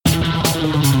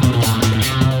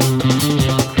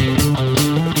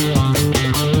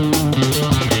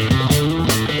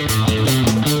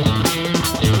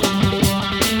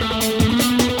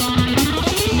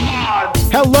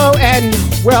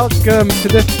Welcome to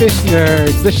the Fish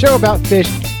Nerds, the show about fish,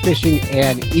 fishing,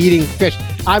 and eating fish.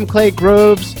 I'm Clay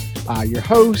Groves, your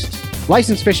host,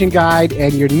 licensed fishing guide,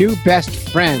 and your new best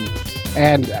friend.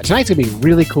 And tonight's going to be a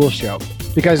really cool show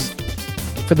because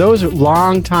for those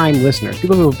long-time listeners,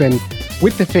 people who have been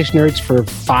with the Fish Nerds for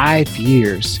 5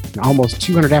 years, almost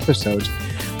 200 episodes,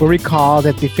 will recall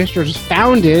that the Fish Nerds was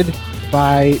founded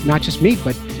by not just me,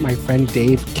 but my friend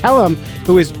Dave Kellum,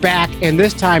 who is back, and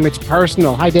this time it's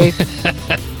personal. Hi, Dave.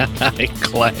 Hi,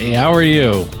 Clay. How are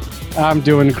you? I'm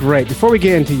doing great. Before we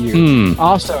get into you,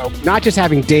 also, not just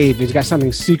having Dave, he's got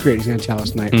something secret he's going to tell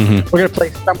us tonight. We're going to play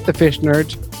Stump the Fish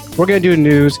Nerds. We're going to do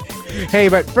news. Hey,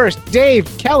 but first, Dave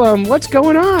Kellum, what's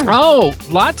going on? Oh,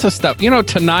 lots of stuff. You know,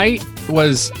 tonight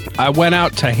I went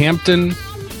out to Hampton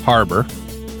Harbor,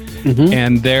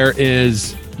 and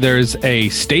there's a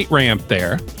state ramp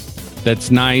there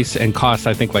that's nice and costs,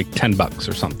 I think, like $10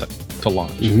 or something to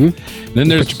launch. And then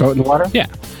there's put your boat in the water? Yeah.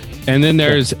 And then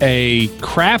there's a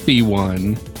crappy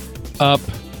one up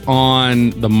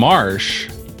on the marsh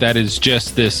that is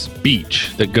just this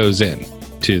beach that goes in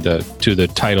to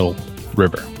the tidal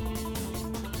river.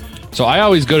 So I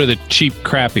always go to the cheap,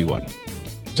 crappy one.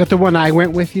 Is that the one I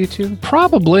went with you to?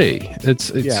 Probably. It's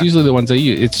usually the ones I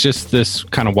use. It's just this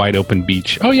kind of wide open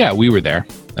beach. Oh yeah, we were there.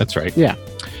 That's right. Yeah.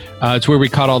 It's where we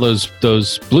caught all those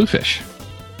bluefish.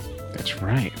 That's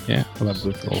right. Yeah, I love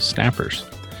bluefish. Little snappers.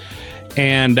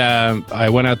 And I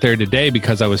went out there today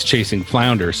because I was chasing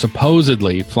flounder.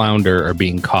 Supposedly flounder are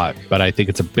being caught, but I think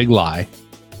it's a big lie.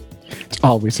 It's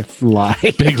always a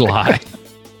lie. Big lie.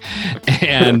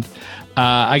 And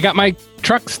I got my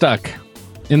truck stuck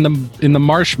in the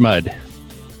marsh mud.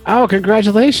 Oh,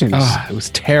 congratulations. Oh, it was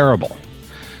terrible.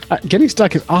 Getting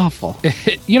stuck is awful.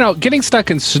 You know, getting stuck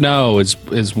in snow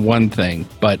is one thing,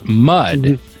 but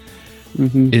mud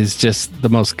is just the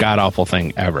most god-awful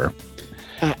thing ever.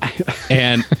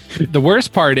 And the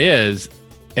worst part is,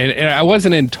 and I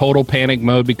wasn't in total panic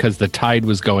mode because the tide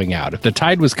was going out. If the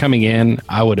tide was coming in,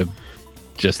 I would have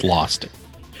just lost it.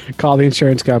 Call the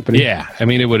insurance company. Yeah, I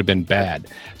mean, it would have been bad.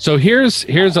 So here's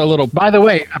a little... By the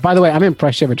way, I'm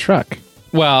impressed you have a truck.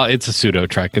 Well, it's a pseudo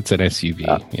truck. It's an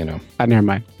SUV, you know. Never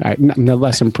mind. All right, no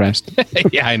less impressed.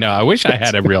 Yeah, I know. I wish I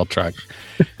had a real truck.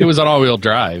 It was an all-wheel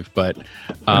drive, but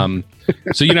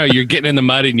so you know, you're getting in the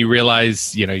mud and you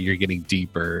realize, you know, you're getting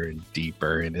deeper and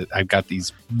deeper, and I've got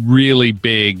these really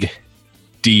big,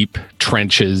 deep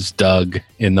trenches dug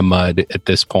in the mud at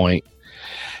this point,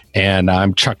 and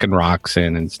I'm chucking rocks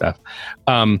in and stuff.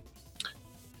 What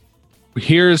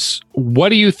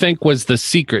do you think was the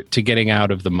secret to getting out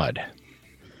of the mud?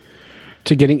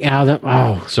 To getting out of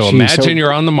the so imagine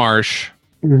you're on the marsh.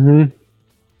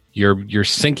 You're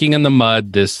sinking in the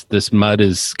mud. This mud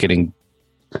is getting,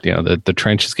 you know, the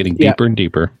trench is getting deeper and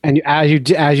deeper. And as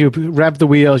you rev the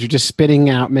wheels, you're just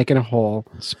spinning out, making a hole.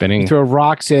 Spinning. You throw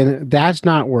rocks in. That's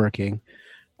not working.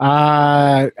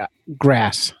 Grass.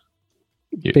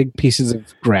 Big pieces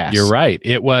of grass. You're right.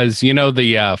 It was, you know,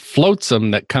 the flotsam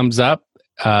that comes up.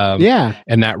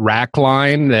 And that rack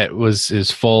line that is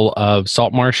full of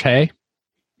salt marsh hay.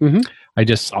 I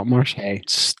just salt marsh hay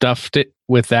stuffed it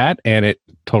with that, and it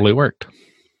totally worked.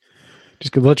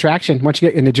 Just a little traction. Once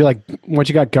you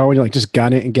got going, you just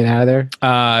gun it and get out of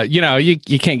there. You know, you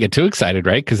can't get too excited,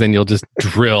 right? Because then you'll just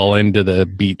drill into the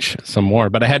beach some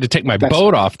more. But I had to take my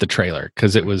boat off the trailer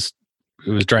because it was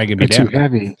dragging me down. Too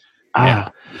heavy. Yeah.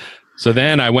 So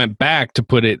then I went back to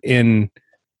put it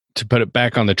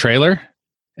back on the trailer,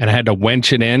 and I had to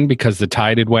winch it in because the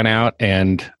tide had went out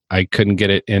and I couldn't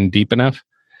get it in deep enough.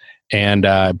 And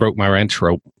I broke my winch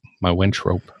rope.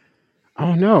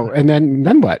 Oh no! And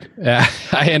then what?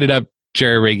 I ended up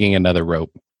jerry rigging another rope.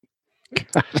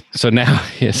 So now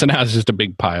it's just a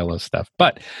big pile of stuff.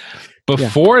 But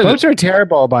before boats are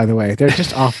terrible, by the way. They're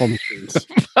just awful machines.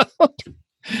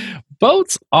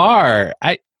 Boats are.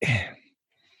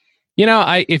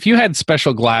 If you had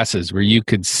special glasses where you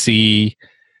could see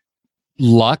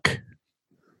luck,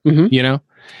 you know.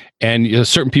 And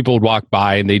certain people would walk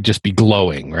by and they'd just be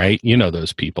glowing, right? You know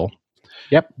those people.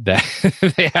 Yep.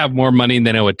 That they have more money than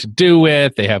they know what to do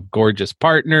with. They have gorgeous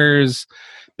partners.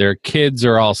 Their kids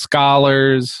are all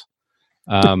scholars.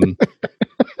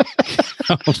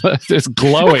 Just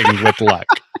glowing with luck.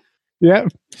 Yep.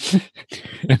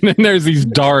 And then there's these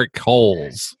dark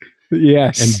holes.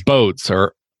 Yes. And boats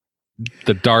are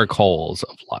the dark holes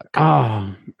of luck.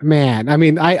 Oh, man. I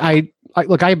mean, I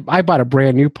bought a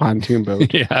brand new pontoon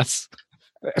boat. Yes.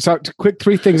 So quick,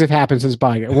 3 things have happened since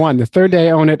buying it. 1, the third day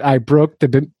I own it, I broke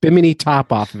the bimini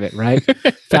top off of it, right?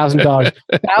 $1,000.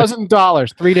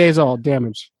 $1,000, 3 days old,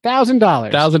 damage.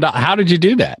 $1,000. $1,000. How did you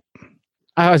do that?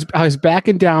 I was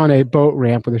backing down a boat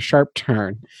ramp with a sharp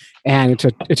turn, and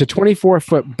it's a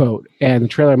 24-foot boat, and the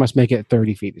trailer must make it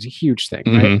 30 feet. It's a huge thing,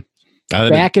 right?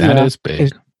 Backing that up is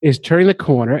big. Is turning the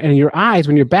corner, and your eyes,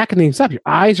 when you're backing things up, your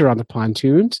eyes are on the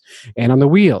pontoons and on the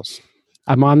wheels.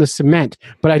 I'm on the cement,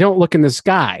 but I don't look in the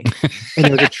sky. And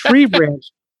there's a tree branch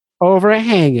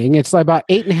overhanging. It's like about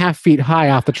 8.5 feet high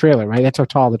off the trailer, right? That's how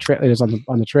tall the trailer is on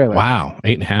the trailer. Wow,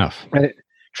 8.5. And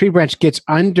tree branch gets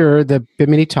under the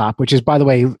bimini top, which is, by the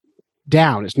way,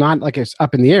 down. It's not like it's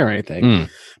up in the air or anything.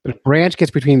 But a branch gets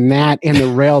between that and the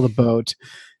rail of the boat.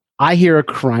 I hear a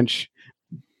crunch.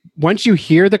 Once you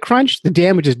hear the crunch, the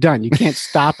damage is done. You can't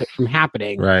stop it from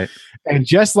happening. Right. And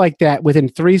just like that, within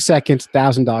 3 seconds,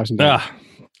 $1,000 in damage.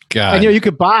 God. And you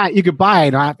could buy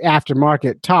an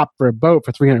aftermarket top for a boat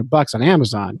for $300 on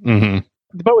Amazon.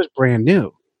 The boat was brand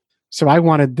new. So I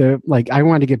wanted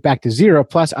to get back to zero.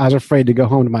 Plus, I was afraid to go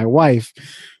home to my wife.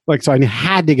 So I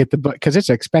had to get the boat because it's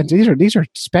expensive. These are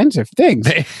expensive things.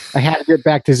 I had to get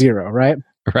back to zero, right?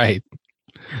 Right.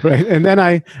 Right. And then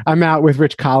I'm out with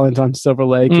Rich Collins on Silver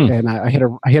Lake, and I hit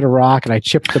a rock and I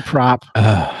chipped the prop,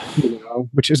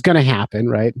 which is going to happen,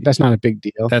 right? That's not a big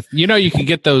deal. You can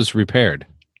get those repaired.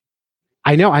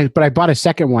 I know, but I bought a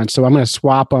second one, so I'm going to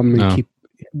swap them and keep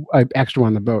an extra one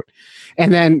on the boat.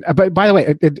 And then, but by the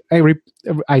way,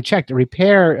 I checked. A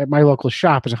repair at my local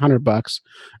shop is $100.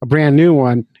 A brand new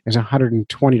one is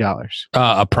 $120.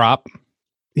 A prop.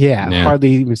 Yeah, hardly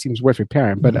even seems worth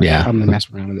repairing. But I'm going to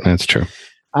mess around with it. That's true.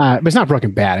 But it's not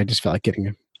broken bad. I just felt like getting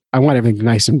it. I want everything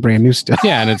nice and brand new still.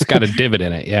 Yeah, and it's got a divot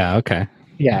in it. Yeah, okay.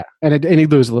 Yeah, and you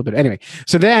lose a little bit. Anyway,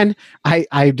 so then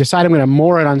I decided I'm going to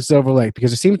moor it on Silver Lake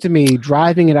because it seems to me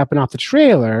driving it up and off the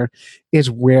trailer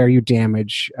is where you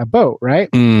damage a boat, right?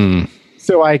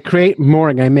 So I create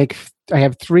mooring. I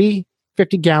have 3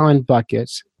 50-gallon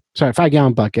buckets. Sorry,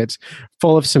 5-gallon buckets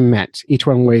full of cement. Each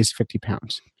one weighs 50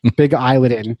 pounds. Big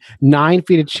eyelet in, 9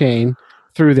 feet of chain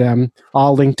through them,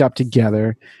 all linked up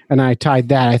together. And I tied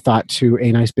that, I thought, to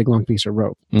a nice big long piece of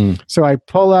rope. So I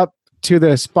pull up to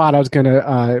the spot I was going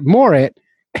to moor it,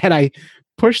 and I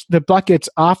push the buckets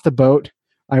off the boat.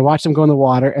 I watch them go in the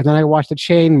water, and then I watch the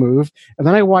chain move, and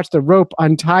then I watch the rope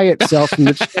untie itself from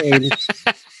the chain,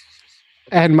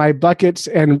 and my buckets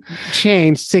and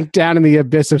chain sink down in the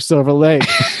abyss of Silver Lake.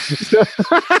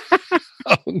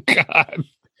 Oh, God.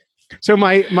 So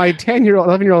my 10-year-old,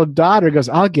 11-year-old daughter goes,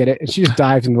 I'll get it, and she just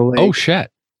dives in the lake. Oh,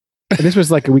 shit. And this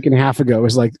was like a week and a half ago. It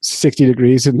was like 60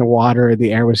 degrees in the water, and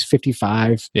the air was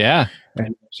 55. Yeah.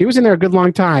 And she was in there a good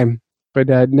long time, but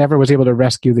never was able to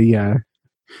rescue the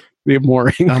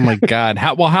mooring. Oh my God!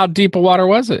 How deep of water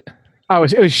was it? Oh,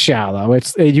 it was shallow.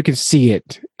 It's you can see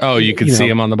it. Oh, you can see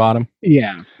him on the bottom.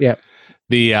 Yeah.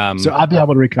 So I'll be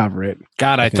able to recover it.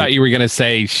 God, I thought you were gonna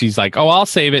say she's like, oh, I'll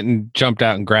save it, and jumped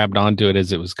out and grabbed onto it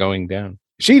as it was going down.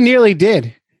 She nearly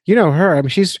did. You know her. I mean,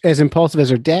 she's as impulsive as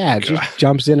her dad. She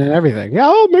jumps in and everything. Yeah,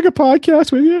 I'll make a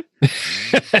podcast with you.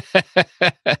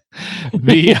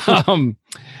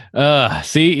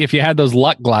 See, if you had those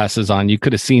luck glasses on, you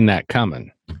could have seen that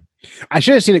coming. I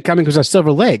should have seen it coming because of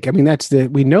Silver Lake. I mean,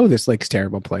 we know this lake's a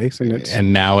terrible place,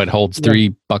 and now it holds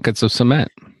 3 buckets of cement.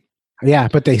 Yeah,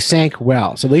 but they sank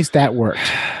well, so at least that worked.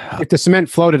 If the cement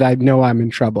floated, I'd know I'm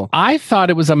in trouble. I thought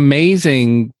it was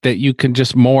amazing that you can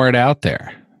just moor it out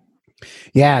there.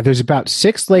 Yeah, there's about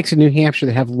 6 lakes in New Hampshire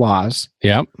that have laws.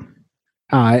 Yep.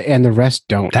 And the rest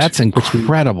don't. That's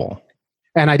incredible.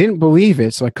 And I didn't believe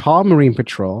it, so I called Marine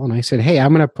Patrol and I said, hey,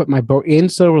 I'm going to put my boat in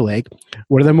Silver Lake.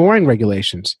 What are the mooring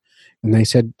regulations? And they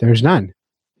said, there's none.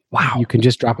 Wow. You can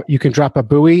just drop a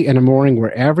buoy and a mooring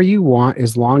wherever you want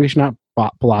as long as you're not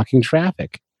blocking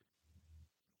traffic.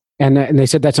 And they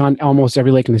said that's on almost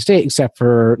every lake in the state except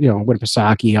for,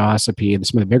 Winnipesaukee, Ossipee, and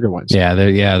some of the bigger ones. Yeah,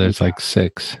 there's like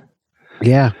 6.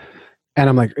 Yeah. And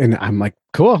I'm like,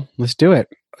 cool, let's do it.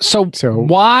 So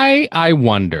why, I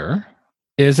wonder,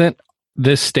 isn't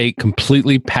this state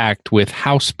completely packed with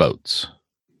houseboats?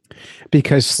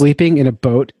 Because sleeping in a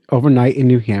boat overnight in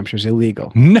New Hampshire is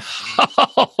illegal. No.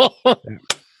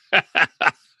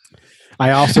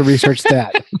 I also researched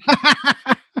that.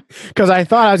 Because I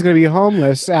thought I was going to be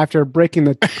homeless after breaking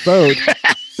the boat.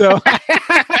 So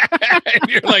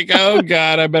you're like, oh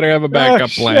God, I better have a backup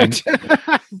plan.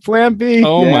 Plan B.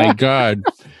 Oh my God.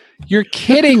 You're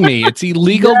kidding me. It's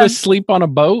illegal to sleep on a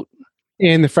boat?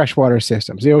 In the freshwater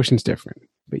systems. The ocean's different.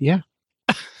 But yeah.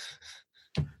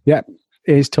 Yeah.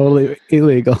 It's totally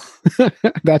illegal.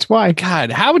 That's why.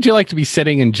 God, how would you like to be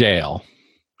sitting in jail?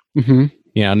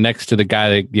 Mm-hmm. Next to the guy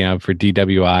that, for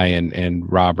DWI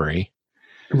and robbery.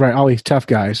 Right. All these tough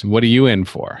guys. What are you in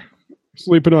for?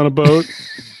 Sleeping on a boat.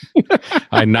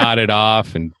 I nodded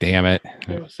off and damn it.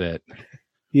 That was it.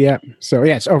 Yeah. So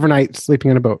yeah, it's overnight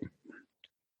sleeping in a boat.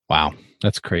 Wow,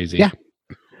 that's crazy. Yeah.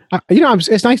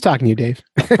 It's nice talking to you, Dave.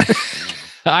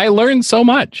 I learned so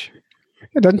much.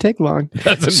 It doesn't take long.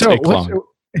 Doesn't take long.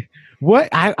 What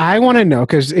I want to know,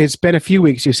 because it's been a few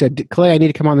weeks, you said, Clay, I need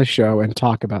to come on the show and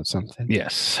talk about something.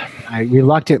 Yes. I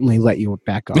reluctantly let you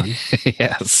back on.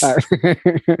 Yes.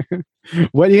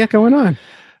 What do you got going on?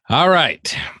 All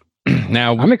right.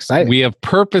 Now, I'm excited. We have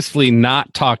purposely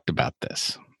not talked about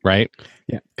this, right?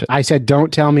 Yeah. I said,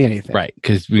 don't tell me anything. Right.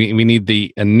 Because we need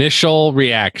the initial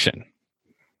reaction.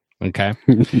 Okay.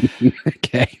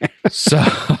 Okay.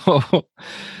 So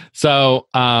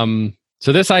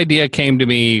this idea came to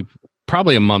me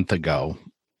probably a month ago,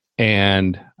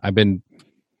 and I've been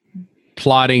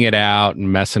plotting it out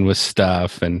and messing with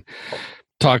stuff and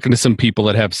talking to some people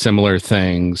that have similar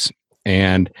things.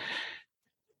 And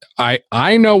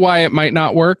I know why it might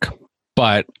not work,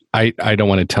 but I don't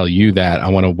want to tell you that. I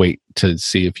want to wait to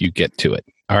see if you get to it.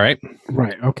 All right.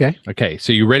 Right. Okay. Okay.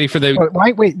 So you ready for the?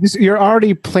 Wait. You're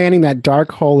already planning that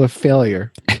dark hole of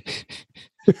failure.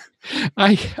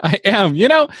 I am.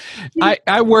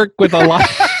 I work with a lot.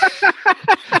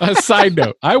 A side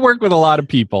note: I work with a lot of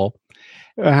people,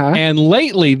 and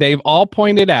lately they've all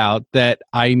pointed out that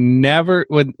I never,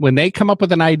 when they come up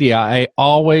with an idea, I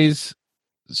always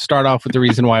start off with the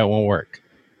reason why it won't work.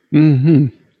 Mm-hmm.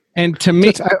 And to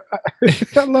me,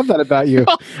 I love that about you.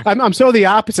 I'm so the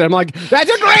opposite. I'm like, that's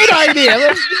a great idea.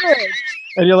 Let's do it.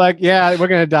 And you're like, yeah, we're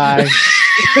gonna die.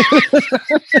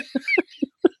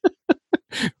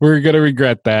 We're gonna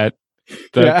regret that.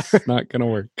 That's not gonna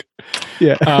work.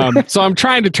 Yeah. So I'm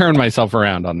trying to turn myself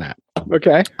around on that.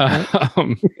 Okay.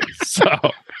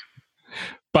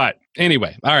 But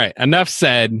anyway, all right. Enough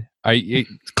said.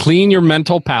 Clean your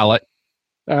mental palate.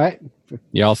 All right.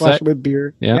 You all Flush set? with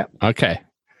beer. Yeah. Yep. Okay.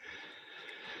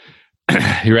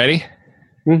 You ready?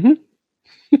 Mm-hmm.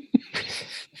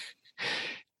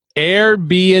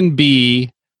 Airbnb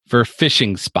for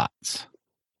fishing spots.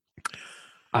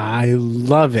 I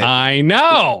love it. I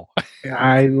know.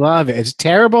 I love it. It's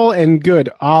terrible and good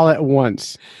all at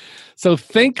once. So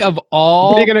think of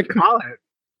all. What are you going to call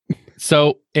it?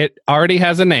 So it already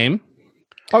has a name.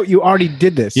 Oh, you already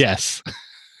did this. Yes.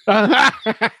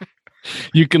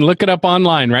 You can look it up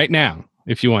online right now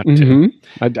if you want to.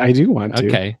 Mm-hmm. I do want to.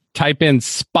 Okay. Type in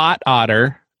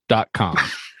spototter.com.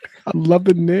 I love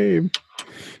the name.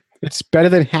 It's better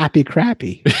than Happy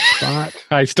Crappy. Spot.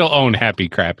 I still own Happy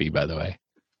Crappy, by the way.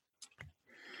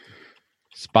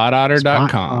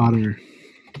 Spototter.com.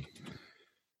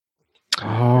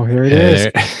 Oh, here it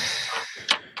is.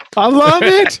 I love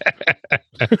it.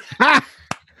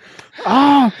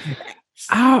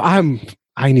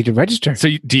 I need to register. So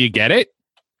do you get it?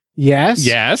 Yes.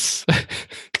 Yes.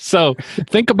 So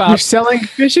think about... You're selling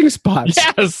fishing spots.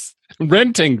 Yes.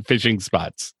 Renting fishing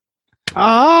spots.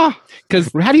 Because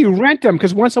how do you rent them?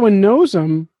 Because once someone knows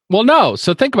them... Well, no.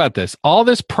 So think about this. All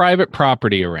this private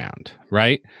property around,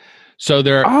 right? So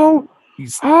there are...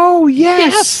 Oh,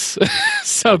 yes.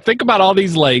 So think about all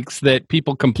these lakes that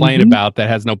people complain about that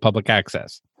has no public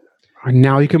access. And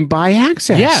now you can buy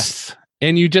access. Yes.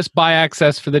 And you just buy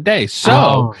access for the day.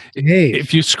 So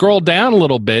if you scroll down a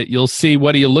little bit, you'll see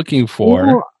what are you looking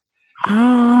for.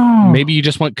 Maybe you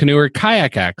just want canoe or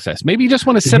kayak access. Maybe you just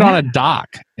want to sit on a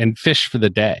dock and fish for the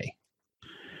day.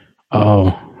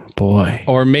 Oh, boy.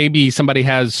 Or maybe somebody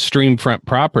has streamfront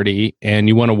property and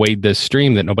you want to wade this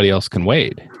stream that nobody else can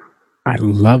wade. I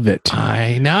love it.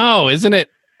 I know. Isn't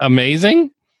it amazing?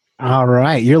 All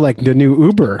right. You're like the new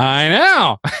Uber. I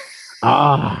know.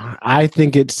 I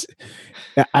think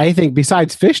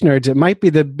besides Fish Nerds, it might be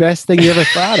the best thing you ever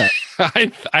thought of.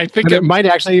 I think it might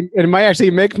actually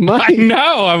make money. I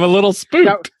know. I'm a little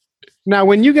spooked. Now,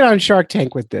 when you get on Shark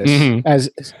Tank with this,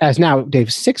 as now,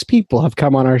 Dave, 6 people have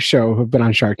come on our show who've been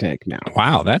on Shark Tank now.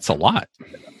 Wow, that's a lot.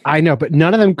 I know, but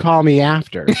none of them call me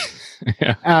after.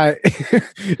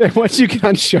 Once you get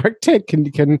on Shark Tank,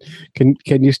 can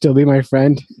you still be my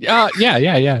friend? Yeah.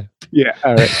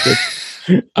 All right.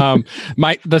 Good.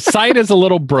 The site is a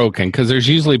little broken because there's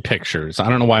usually pictures. I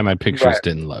don't know why my pictures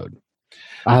didn't load.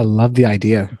 I love the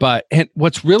idea. But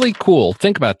what's really cool,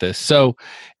 think about this. So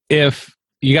if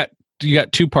you got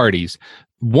 2 parties,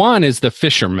 one is the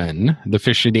fisherman, the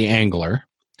fisher, the angler,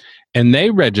 and they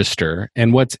register.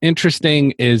 And what's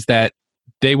interesting is that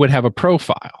they would have a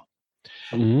profile,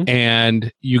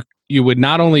 and you would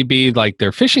not only be like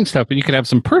their fishing stuff, but you could have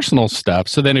some personal stuff.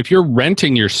 So then if you're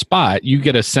renting your spot, you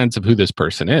get a sense of who this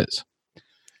person is.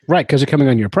 Right, because they're coming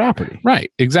on your property.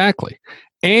 Right, exactly.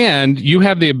 And you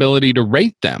have the ability to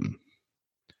rate them.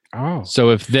 Oh,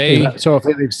 So if they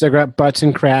leave cigarette butts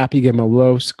and crap, you give them a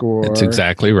low score. That's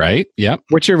exactly right. Yep.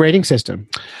 What's your rating system?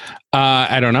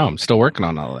 I don't know. I'm still working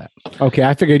on all of that. Okay,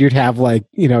 I figured you'd have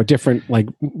different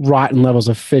rotten levels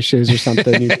of fishes or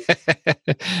something.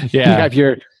 You have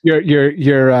your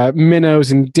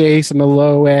minnows and dace on the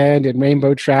low end, and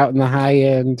rainbow trout in the high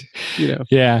end.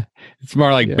 Yeah, it's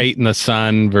more like bait in the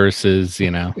sun versus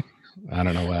I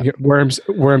don't know what worms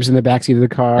in the backseat of the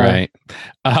car. Right.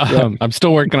 I'm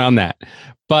still working on that.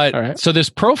 But So this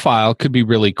profile could be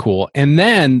really cool, and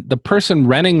then the person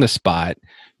renting the spot.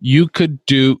 You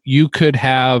could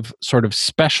have sort of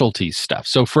specialty stuff.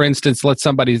 So for instance, let's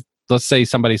say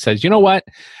somebody says, you know what?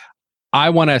 I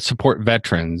want to support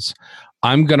veterans.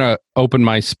 I'm going to open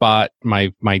my spot,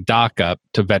 my dock up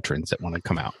to veterans that want to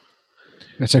come out.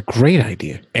 That's a great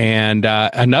idea. And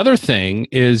another thing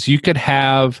is you could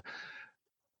have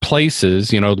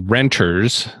places,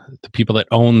 renters, the people that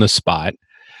own the spot,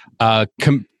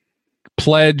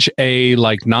 pledge a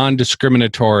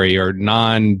non-discriminatory or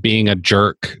non-being a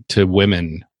jerk to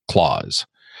women clause,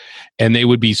 and they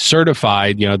would be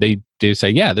certified. They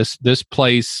say, yeah, this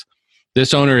place,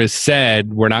 this owner has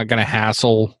said we're not going to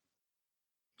hassle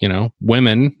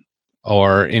women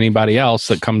or anybody else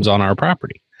that comes on our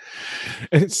property.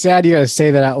 It's sad you got to say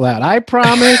that out loud. I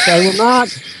promise I will not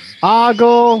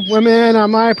ogle women on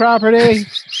my property.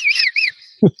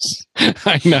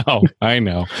 I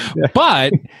know. Yeah.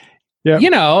 But yeah.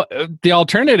 The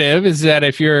alternative is that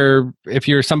if you're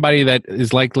somebody that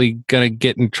is likely going to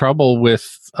get in trouble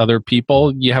with other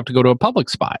people, you have to go to a public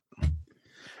spot.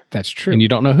 That's true. And you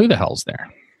don't know who the hell's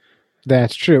there.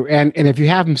 That's true. And if you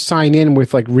have them sign in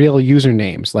with real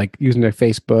usernames, like using their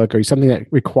Facebook or something that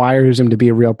requires them to be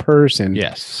a real person.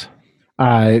 Yes.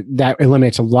 That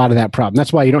eliminates a lot of that problem.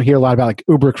 That's why you don't hear a lot about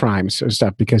Uber crimes and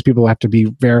stuff, because people have to be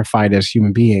verified as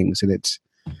human beings,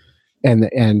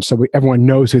 and so everyone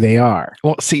knows who they are.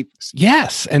 Well, see,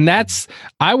 yes, and that's,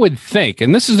 I would think,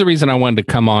 and this is the reason I wanted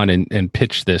to come on and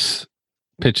pitch this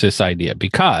idea,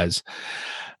 because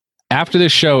after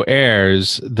this show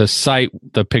airs,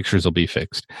 the pictures will be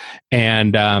fixed,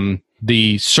 and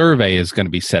the survey is going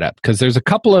to be set up, because there's a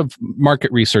couple of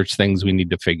market research things we need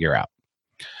to figure out.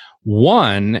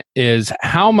 One is,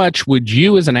 how much would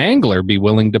you as an angler be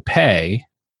willing to pay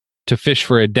to fish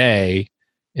for a day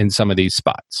in some of these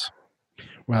spots?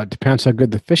 Well, it depends how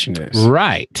good the fishing is.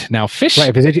 Right. Now, fishing...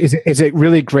 Right, is it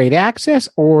really great access,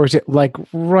 or is it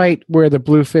right where the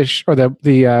bluefish, or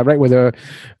right where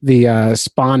the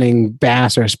spawning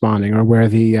bass are spawning, or where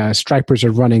the stripers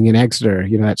are running in Exeter,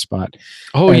 that spot?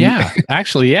 Oh, yeah.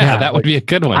 Actually, yeah, that would be a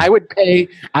good one. I would pay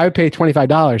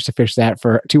 $25 to fish that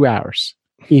for 2 hours.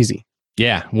 Easy.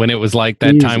 Yeah, when it was like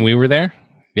that time we were there.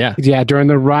 Yeah. Yeah, during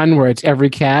the run where it's every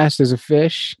cast is a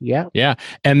fish. Yeah. Yeah.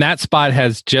 And that spot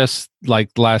has just a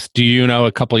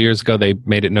couple of years ago, they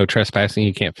made it no trespassing.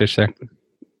 You can't fish there.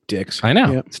 Dicks. I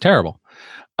know. Yep. It's terrible.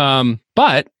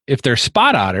 But if they're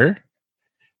spot otter,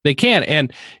 they can.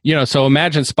 And, so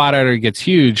imagine spot otter gets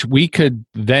huge. We could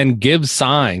then give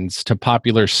signs to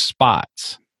popular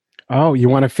spots. Oh, you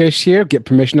want to fish here? Get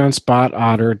permission on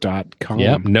spototter.com.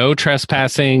 Yep. No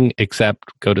trespassing,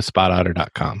 except go to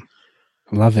spototter.com.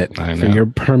 Love it. I know. For your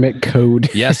permit code.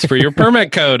 Yes, for your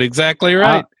permit code. Exactly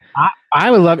right.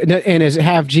 I would love it. And does it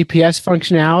have GPS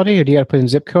functionality, or do you got to put in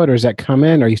zip code, or does that come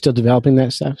in? Are you still developing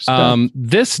that stuff?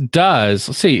 This does.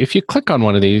 Let's see. If you click on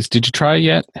one of these, did you try it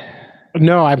yet?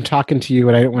 No, I'm talking to you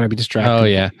and I don't want to be distracted. Oh,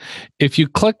 yeah. If you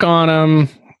click on them,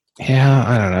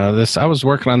 I don't know. I was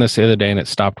working on this the other day and it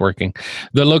stopped working.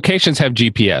 The locations have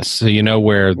GPS, so you know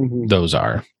where those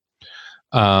are.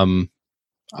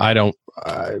 I don't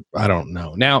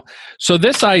know. Now, so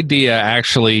this idea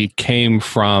actually came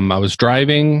from, I was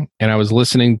driving and I was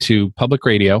listening to public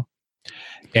radio,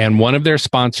 and one of their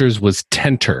sponsors was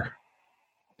Tentor.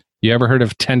 You ever heard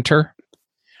of Tentor?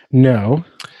 No.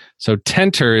 So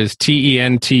Tentor is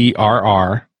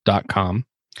TENTRR.com.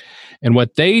 And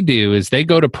what they do is they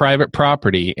go to private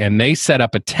property and they set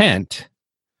up a tent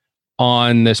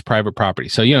on this private property.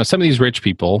 So, some of these rich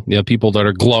people, people that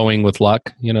are glowing with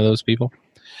luck, those people.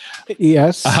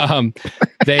 Yes.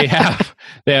 They have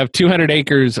 200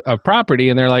 acres of property,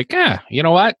 and they're like, you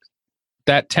know what?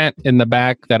 That tent in the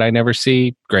back that I never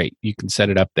see, great. You can set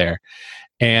it up there.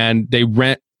 And they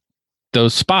rent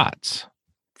those spots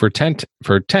for tent.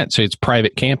 So it's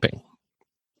private camping.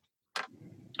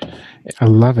 I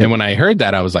love it. And when I heard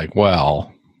that, I was like,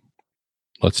 well,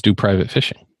 let's do private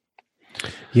fishing.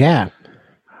 Yeah.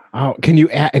 Oh, can you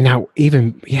add, and now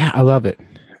I love it.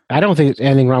 I don't think there's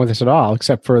anything wrong with this at all,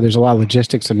 except for there's a lot of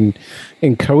logistics and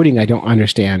coding I don't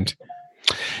understand.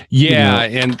 Yeah.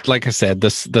 And like I said, the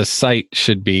site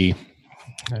should be,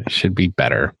 It should be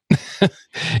better.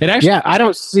 It actually, Yeah, I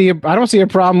don't see a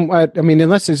problem. I mean,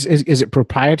 unless is it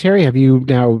proprietary? Have you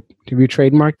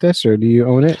trademarked this, or do you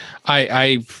own it?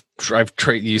 I've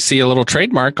you see a little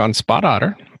trademark on Spot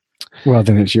Otter. Well,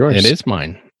 then it's yours. It is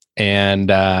mine.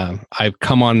 And I've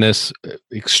come on this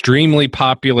extremely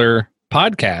popular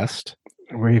podcast.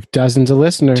 We have dozens of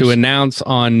listeners. To announce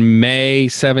on May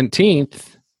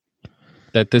 17th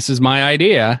that this is my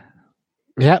idea.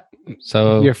 Yep.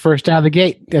 So you're first out of the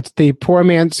gate. That's the poor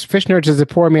man's Fish Nerds is the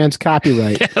poor man's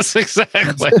copyright. Yes,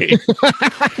 exactly.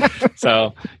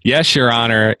 So, yes, Your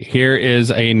Honor, here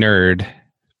is a nerd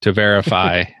to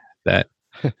verify that.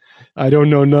 I don't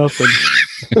know nothing.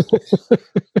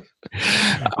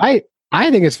 I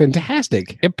think it's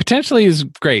fantastic. It potentially is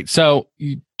great. So,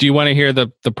 do you want to hear the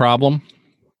problem?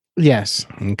 Yes.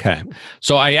 Okay.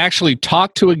 So, I actually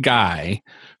talked to a guy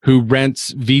who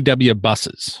rents VW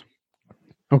buses.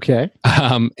 Okay.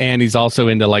 And he's also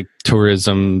into like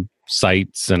tourism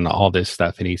sites and all this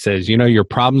stuff. And he says, your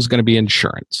problem's going to be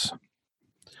insurance,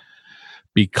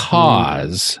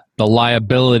 because the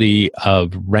liability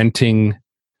of renting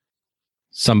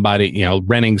somebody,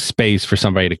 renting space for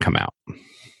somebody to come out.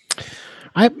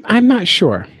 I'm not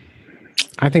sure.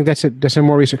 I think that's a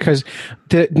more research, because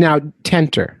now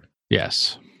tenter.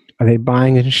 Yes. Are they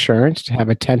buying insurance to have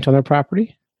a tent on their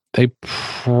property? They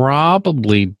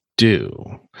probably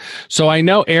do. So I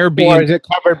know Airbnb. Or is it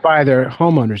covered by their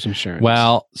homeowner's insurance?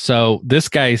 Well, so this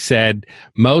guy said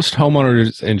most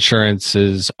homeowners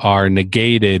insurances are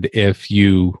negated if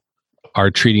you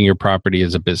are treating your property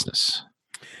as a business.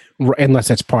 Unless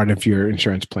that's part of your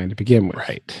insurance plan to begin with.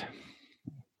 Right.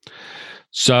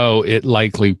 So it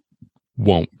likely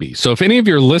won't be. So if any of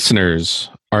your listeners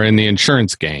are in the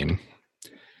insurance game,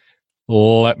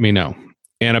 let me know.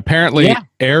 And apparently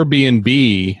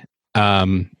Airbnb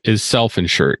is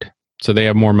self-insured. So they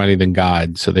have more money than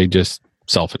God. So they just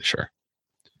self-insure.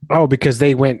 Oh, because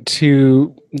they went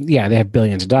to, they have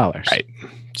billions of dollars. Right.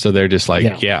 So they're just like,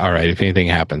 all right, if anything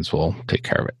happens, we'll take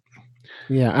care of it.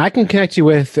 Yeah, I can connect you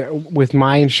with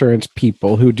my insurance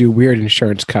people who do weird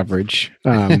insurance coverage,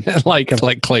 like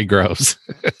Clay Groves.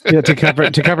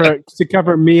 to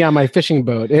cover me on my fishing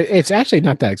boat. It's actually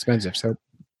not that expensive. So,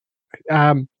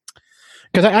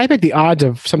 because I bet the odds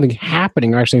of something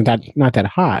happening are actually not that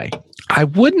high. I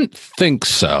wouldn't think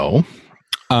so.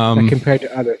 Compared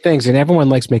to other things, and everyone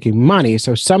likes making money,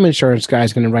 so some insurance guy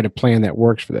is going to write a plan that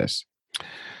works for this.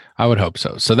 I would hope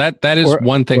so. So that is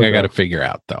one thing I got to figure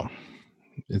out, though.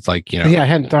 It's like, Yeah, I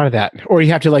hadn't thought of that. Or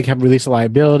you have to have release of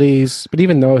liabilities, but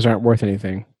even those aren't worth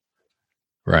anything.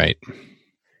 Right.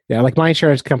 Yeah, like my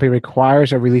insurance company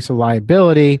requires a release of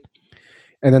liability,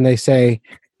 and then they say,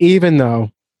 even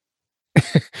though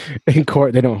in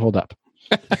court they don't hold up.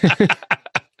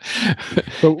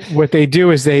 But what they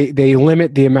do is they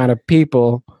limit the amount of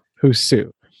people who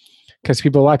sue. Because a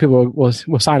lot of people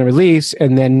will sign a release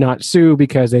and then not sue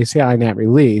because they sign that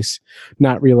release,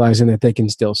 not realizing that they can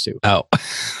still sue. Oh,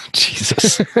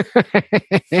 Jesus.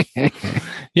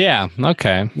 Yeah.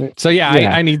 Okay. So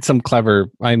I need some clever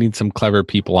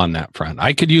people on that front.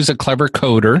 I could use a clever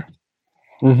coder.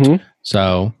 Mm-hmm.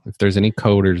 So if there's any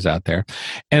coders out there,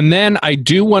 and then I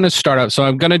do want to start up. So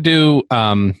I'm going to do,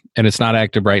 and it's not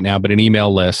active right now, but an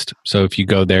email list. So if you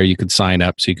go there, you could sign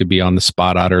up. So you could be on the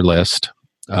Spot Otter list.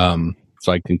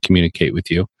 So I can communicate with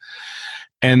you.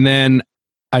 And then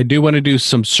I do want to do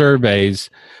some surveys.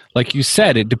 Like you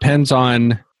said, it depends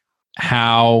on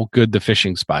how good the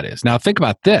fishing spot is. Now think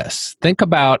about this. Think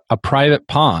about a private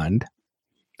pond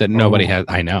that nobody has.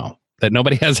 I know that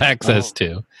nobody has access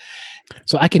to.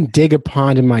 So I can dig a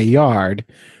pond in my yard,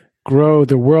 grow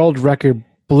the world record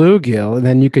bluegill, and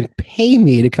then you can pay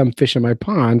me to come fish in my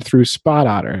pond through Spot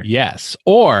Otter. Yes.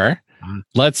 Or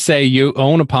let's say you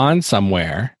own a pond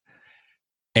somewhere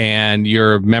and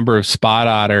you're a member of Spot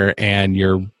Otter and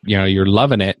you're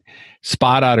loving it.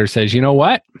 Spot Otter says, you know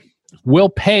what? We'll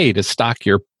pay to stock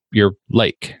your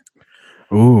lake.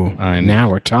 Ooh, now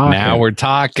we're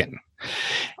talking.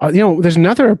 There's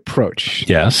another approach.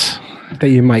 Yes. That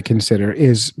you might consider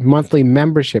is monthly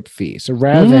membership fees. So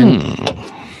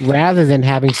rather than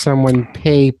having someone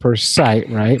pay per site,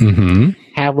 right? Mm-hmm.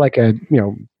 Have like a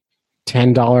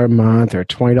 $10 a month or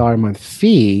 $20 a month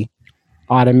fee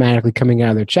automatically coming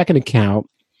out of their checking account,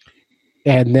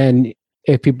 and then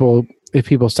if people's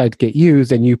sites get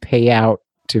used, then you pay out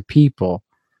to people.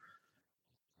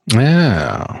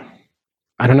 Yeah,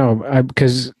 I don't know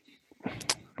because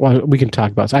we can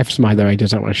talk about this. I have some other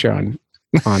ideas I want to share on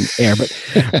on air,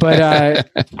 but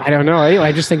I don't know. Anyway,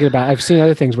 I just thinking about. I've seen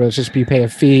other things where it's just you pay a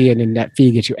fee, and then that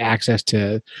fee gets you access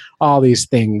to all these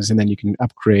things, and then you can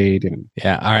upgrade. And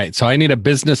Yeah. All right. So I need a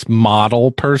business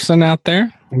model person out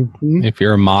there. Mhm. If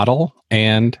you're a model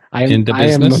and I'm into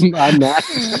business, I'm not.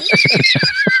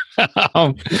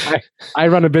 Um, I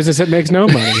run a business that makes no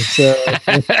money, so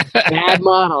bad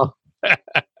model.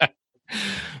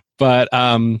 but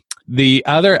I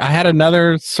had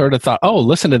another sort of thought. Oh,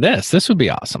 listen to this. This would be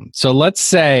awesome. So let's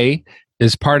say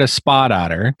as part of Spot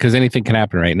Otter, because anything can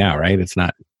happen right now, right? It's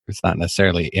not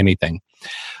necessarily anything.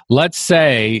 Let's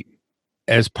say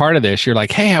as part of this, you're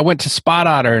like, hey, I went to Spot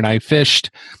Otter and I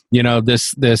fished,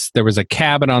 this, there was a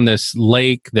cabin on this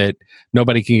lake that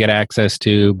nobody can get access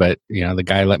to, but the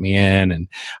guy let me in and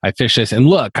I fished this and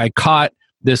look, I caught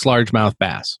this largemouth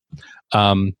bass.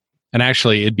 And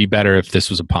actually it'd be better if this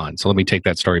was a pond. So let me take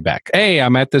that story back. Hey,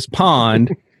 I'm at this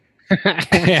pond.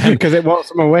 Because it won't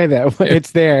swim away though.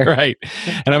 It's there. Right.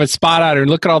 And I'm at Spot Otter and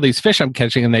look at all these fish I'm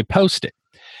catching and they post it.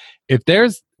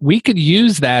 We could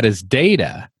use that as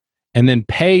data and then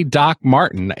pay Doc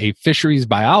Martin, a fisheries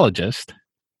biologist,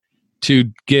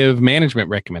 to give management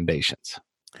recommendations.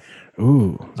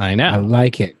 Ooh, I know. I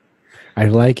like it. Do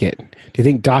you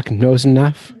think Doc knows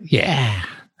enough? Yeah.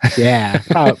 Yeah,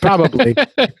 probably.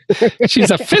 She's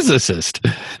a physicist.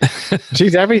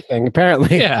 She's everything,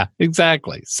 apparently. Yeah,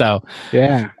 exactly. So,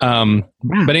 yeah.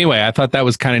 But anyway, I thought that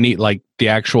was kind of neat. Like the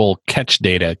actual catch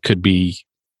data could be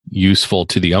useful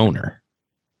to the owner.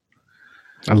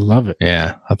 I love it.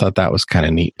 Yeah, I thought that was kind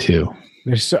of neat too.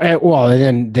 And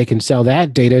then they can sell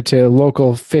that data to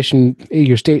local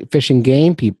your state fish and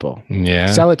game people. Yeah.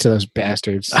 Sell it to those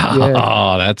bastards.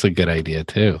 Oh, that's a good idea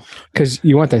too. Because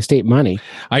you want that state money.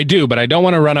 I do, but I don't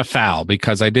want to run afoul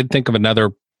because I did think of another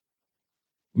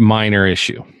minor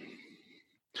issue.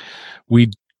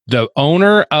 The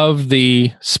owner of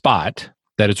the spot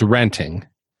that it's renting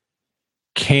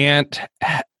can't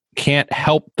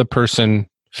help the person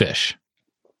fish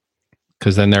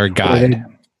because then they're a guide.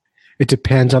 It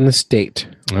depends on the state.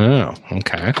 Oh,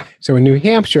 okay. So in New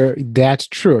Hampshire, that's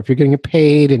true. If you're getting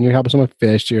paid and you're helping someone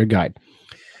fish, you're a guide.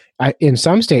 In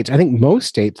some states, I think most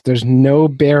states, there's no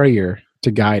barrier to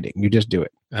guiding. You just do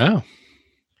it. Oh.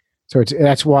 So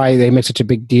that's why they make such a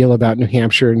big deal about New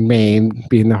Hampshire and Maine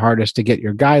being the hardest to get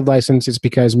your guide license. It's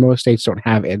because most states don't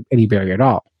have any barrier at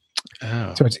all.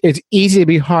 Oh. So it's easy to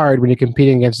be hard when you're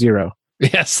competing against zero.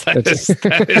 Yes, that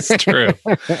is true.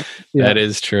 Yeah. That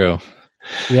is true.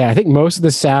 Yeah, I think most of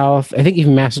the South, I think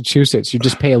even Massachusetts, you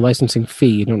just pay a licensing fee.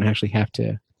 You don't actually have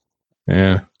to.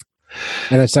 Yeah.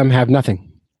 And then some have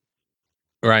nothing.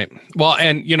 Right. Well,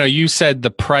 and you said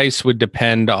the price would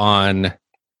depend on.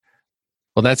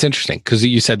 Well, that's interesting because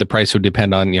you said the price would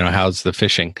depend on how's the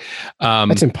fishing.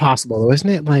 That's impossible, though, isn't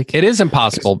it? Like it is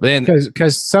impossible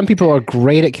because some people are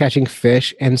great at catching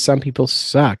fish and some people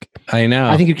suck. I know.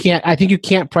 I think you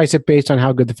can't price it based on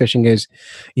how good the fishing is.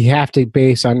 You have to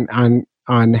base on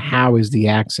how is the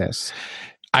access,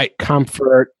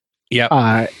 comfort,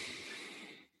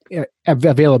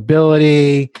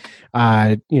 availability,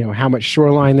 how much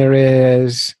shoreline there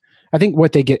is. I think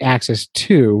what they get access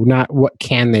to, not what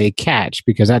can they catch,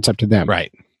 because that's up to them.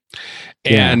 Right.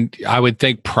 And I would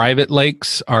think private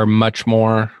lakes are much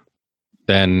more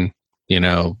than,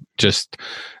 just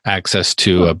access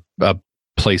to a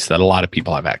place that a lot of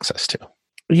people have access to.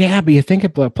 Yeah, but you think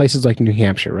about places like New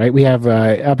Hampshire, right? We have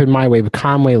up in my way,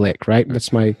 Conway Lake, right?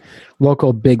 That's my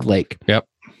local big lake. Yep.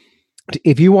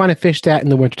 If you want to fish that in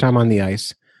the wintertime on the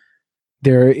ice,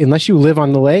 unless you live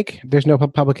on the lake, there's no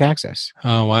public access.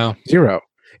 Oh, wow. Zero.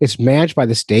 It's managed by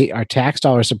the state. Our tax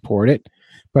dollars support it,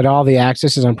 but all the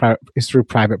access is through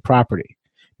private property.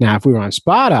 Now, if we were on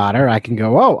Spot Otter, I can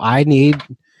go, I need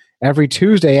every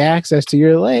Tuesday access to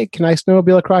your lake. Can I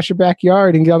snowmobile across your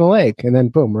backyard and get on the lake? And then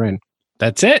boom, we're in.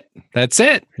 That's it. Yeah.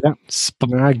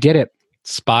 I get it.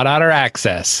 Spot Otter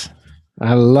access.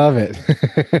 I love it.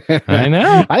 I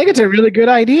know. I think it's a really good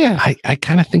idea. I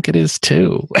kind of think it is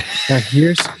too. Now,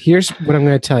 here's what I'm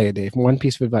going to tell you, Dave. One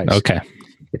piece of advice. Okay.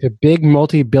 If a big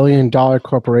multi-billion-dollar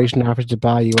corporation offers to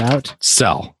buy you out,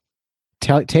 sell.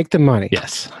 Take the money.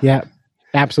 Yes. Yeah.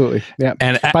 Absolutely. Yeah.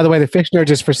 And by the way, the Fish Nerds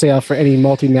is for sale for any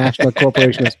multinational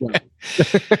corporation as well.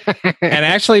 And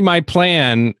actually, my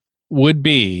plan would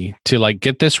be to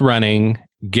get this running,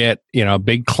 get a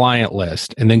big client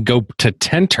list, and then go to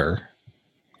Tenter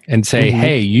and say,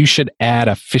 hey, you should add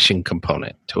a fishing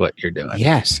component to what you're doing.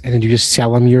 Yes. And then you just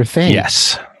sell them your thing.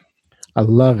 Yes. I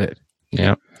love it.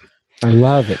 Yeah. I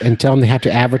love it. And tell them they have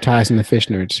to advertise in the Fish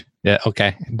Nerds. Yeah.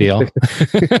 Okay. Deal.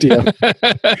 Deal.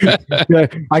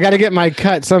 I got to get my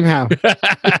cut somehow.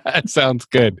 Sounds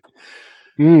good.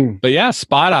 But yeah,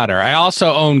 Spot Otter. I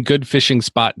also own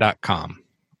goodfishingspot.com.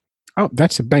 Oh,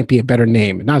 might be a better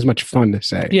name. Not as much fun to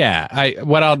say. Yeah.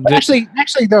 Actually,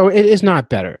 though, it is not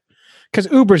better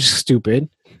because Uber's stupid,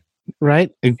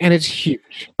 right? And it's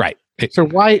huge. Right. So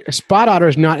why Spot Otter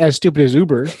is not as stupid as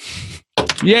Uber?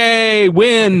 Yay,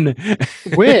 win.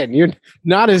 You're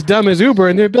not as dumb as Uber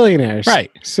and they're billionaires.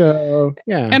 Right. So,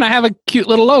 yeah. And I have a cute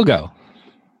little logo.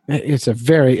 It's and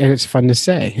it's fun to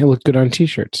say. It looks good on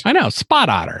t-shirts. I know. Spot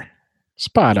Otter.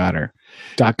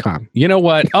 SpotOtter.com. You know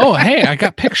what? Oh, hey, I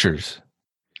got pictures.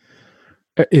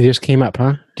 It just came up,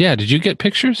 huh? Yeah. Did you get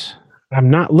pictures? I'm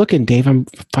not looking, Dave. I'm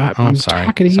sorry.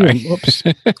 talking to Sorry. you. Oops.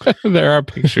 There are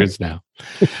pictures now.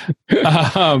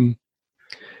 I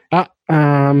don't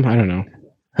know.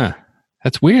 Huh.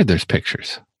 That's weird. There's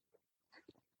pictures.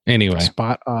 Anyway.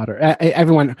 Spot Otter.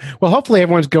 Everyone. Well, hopefully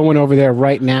everyone's going over there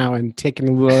right now and taking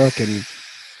a look and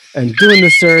doing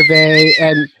the survey.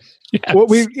 And yes.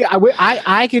 what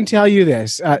I can tell you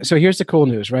this. So here's the cool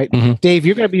news, right? Mm-hmm. Dave,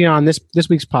 you're going to be on this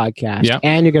week's podcast,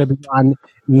 and you're going to be on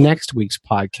next week's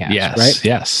podcast, yes, right?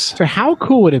 Yes. So how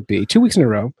cool would it be 2 weeks in a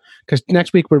row? Because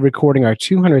next week we're recording our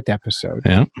 200th episode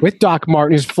with Doc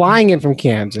Martin, who's flying in from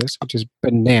Kansas, which is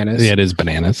bananas. Yeah, it is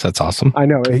bananas. That's awesome. I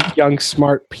know, young,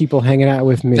 smart people hanging out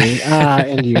with me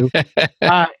and you.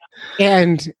 But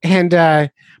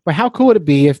how cool would it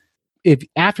be if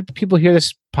after people hear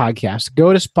this podcast,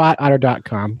 go to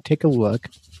spototter.com, take a look,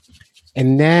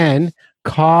 and then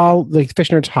call the Fish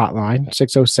Nerds hotline,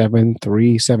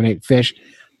 607-378-FISH,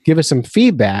 give us some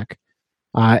feedback,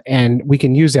 and we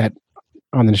can use that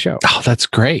on the show. Oh, that's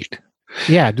great.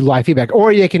 Yeah, do live feedback.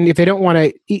 Or they can, if they don't want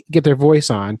to get their voice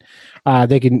on,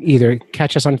 they can either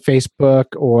catch us on Facebook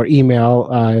or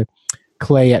email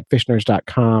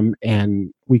clay@fishnerds.com,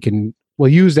 and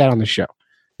we'll use that on the show.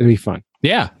 It'll be fun.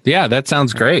 Yeah, that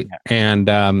sounds great. And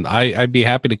I'd be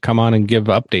happy to come on and give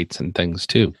updates and things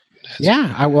too.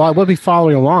 Yeah, I will be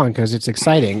following along because it's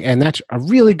exciting, and that's a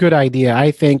really good idea. I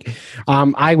think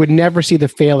I would never see the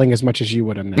failing as much as you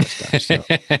would on that stuff. So.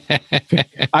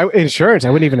 Insurance, I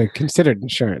wouldn't even have considered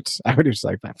insurance. I would just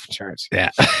like that insurance.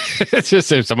 Yeah, it's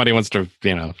just if somebody wants to,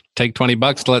 take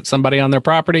 $20 to let somebody on their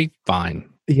property, fine.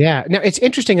 Yeah. Now it's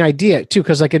interesting idea too,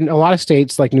 because like in a lot of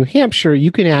states, like New Hampshire,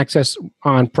 you can access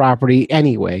on property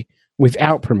anyway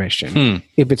without permission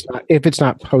if it's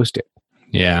not posted.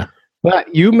 Yeah.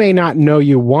 But you may not know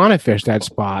you want to fish that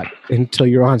spot until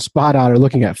you're on Spot Otter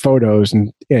looking at photos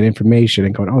and information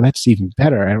and going, oh, that's even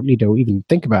better. I don't need to even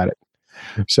think about it.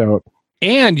 So,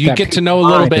 and you get to know a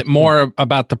little bit more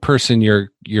about the person you're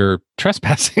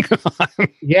trespassing on.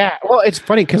 Yeah. Well, it's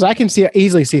funny because I can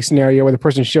easily see a scenario where the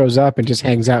person shows up and just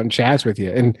hangs out and chats with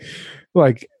you and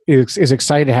like is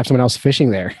excited to have someone else fishing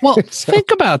there. Well,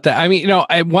 think about that. I mean,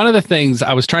 one of the things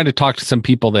I was trying to talk to some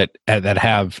people that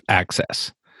have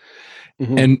access.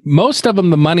 Mm-hmm. And most of them,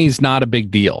 the money's not a big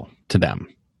deal to them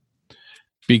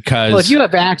because if you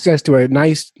have access to a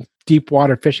nice deep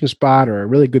water fishing spot or a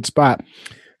really good spot,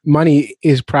 money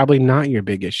is probably not your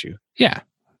big issue. Yeah.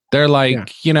 They're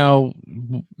like,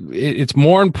 it's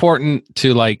more important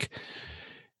to like,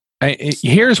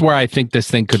 here's where I think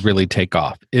this thing could really take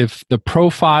off. If the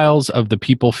profiles of the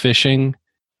people fishing,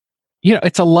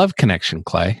 it's a love connection,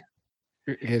 Clay.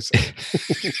 It is.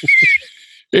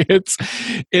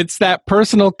 It's that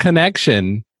personal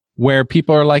connection where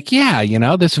people are like,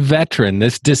 yeah, this veteran,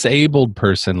 this disabled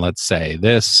person, let's say,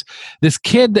 this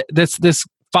kid, this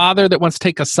father that wants to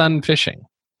take a son fishing,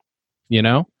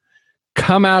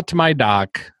 come out to my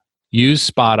dock, use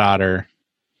Spot Otter,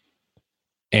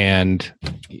 and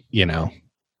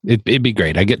it'd be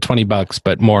great. I get $20,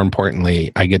 but more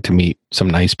importantly, I get to meet some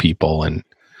nice people. And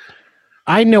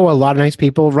I know a lot of nice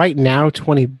people right now.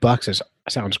 $20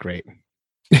 sounds great.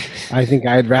 I think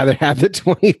I'd rather have the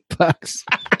 $20.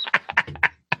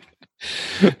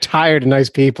 Tired of nice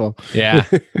people. Yeah,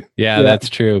 that's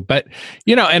true. But,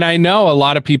 and I know a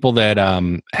lot of people that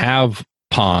have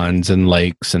ponds and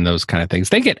lakes and those kind of things.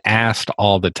 They get asked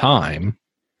all the time.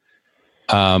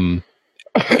 And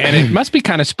it must be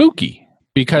kind of spooky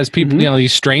because people,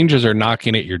 these strangers are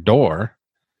knocking at your door.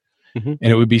 Mm-hmm.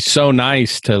 And it would be so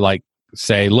nice to like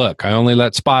say, look, I only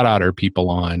let Spot Otter people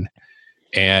on.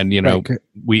 And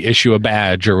we issue a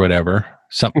badge or whatever,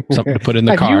 something to put in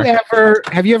the car.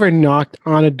 Have you ever knocked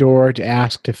on a door to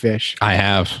ask to fish? I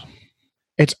have.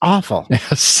 It's awful.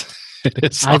 Yes, it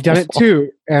is. I've done it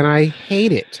too, and I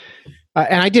hate it.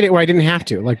 And I did it where I didn't have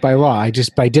to, like by law. I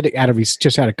did it out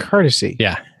of courtesy.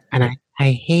 Yeah, and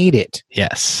I hate it.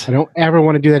 Yes, I don't ever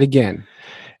want to do that again.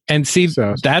 And see,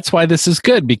 that's why this is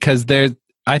good because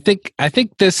I think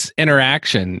this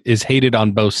interaction is hated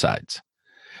on both sides.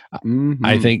 Mhm.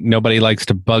 I think nobody likes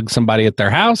to bug somebody at their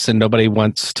house, and nobody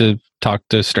wants to talk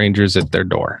to strangers at their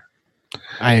door.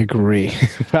 I agree.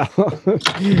 Well,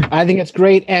 I think it's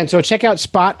great. And so check out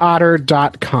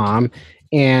spototter.com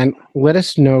and let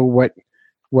us know what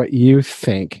you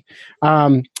think.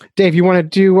 Dave, you want to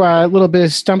do a little bit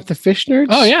of Stump the Fish Nerds?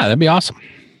 Oh, yeah, that'd be awesome.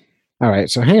 All right.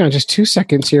 So hang on just 2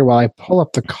 seconds here while I pull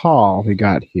up the call we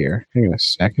got here. Hang on a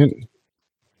second.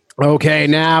 Okay,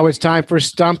 now it's time for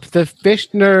Stump the Fish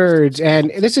Nerds.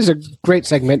 And this is a great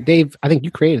segment. Dave, I think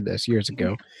you created this years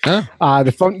ago. Huh?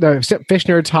 The Fish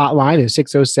Nerds hotline is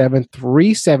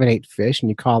 607-378-FISH, and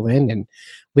you call in and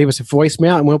leave us a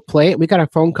voicemail, and we'll play it. We got a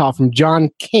phone call from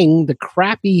John King, the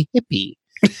crappy hippie.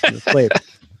 We'll play it.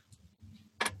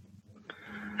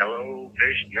 Hello,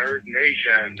 Fish Nerd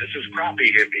Nation. This is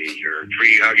Crappie Hippie, your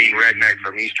tree-hugging redneck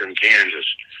from eastern Kansas.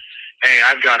 Hey,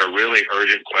 I've got a really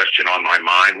urgent question on my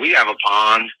mind. We have a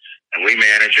pond, and we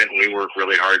manage it, and we work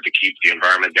really hard to keep the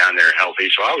environment down there healthy.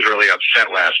 So I was really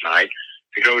upset last night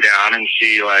to go down and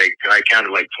see, I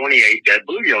counted 28 dead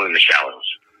bluegill in the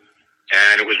shallows.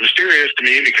 And it was mysterious to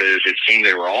me because it seemed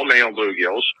they were all male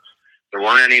bluegills. There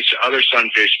weren't any other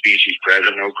sunfish species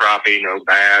present, no crappie, no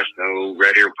bass, no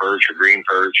red ear perch or green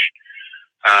perch.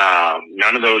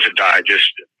 None of those had died,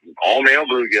 just all male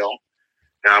bluegill.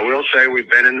 Now, I will say we've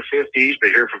been in the 50s,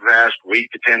 but here for the past week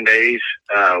to 10 days,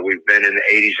 we've been in the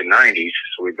 80s and 90s.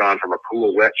 So we've gone from a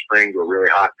cool, wet spring to a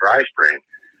really hot, dry spring.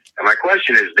 And my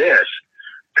question is this: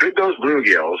 could those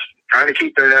bluegills, trying to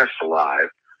keep their nests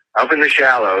alive, up in the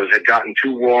shallows, had gotten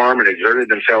too warm and exerted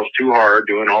themselves too hard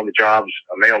doing all the jobs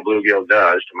a male bluegill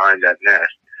does to mind that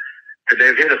nest? Could they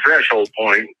have hit a threshold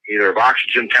point, either of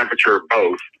oxygen, temperature, or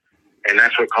both, and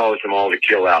that's what caused them all to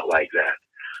kill out like that?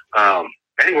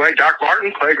 Anyway, Doc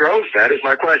Martin, Clay Groves, that is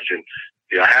my question.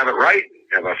 Do I have it right?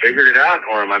 Have I figured it out,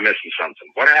 or am I missing something?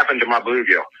 What happened to my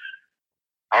bluegill?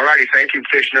 All righty, thank you,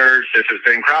 Fish Nerds. This has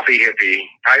been Crappie Hippie.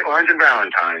 Tight lines and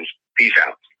Valentines. Peace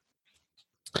out.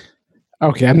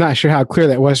 Okay, I'm not sure how clear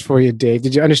that was for you, Dave.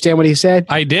 Did you understand what he said?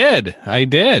 I did.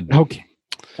 Okay.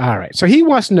 All right. So he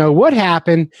wants to know what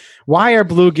happened. Why are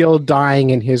bluegill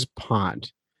dying in his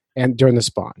pond and during the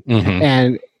spawn? Mm-hmm.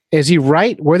 And is he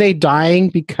right? Were they dying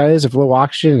because of low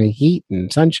oxygen and heat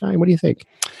and sunshine? What do you think?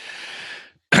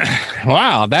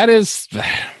 Wow, that's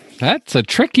a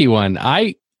tricky one.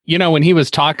 When he was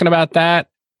talking about that,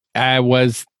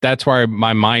 that's where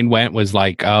my mind went, was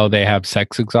like, oh, they have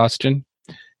sex exhaustion.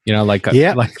 Like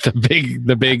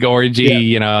the big orgy,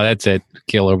 yeah. That's it.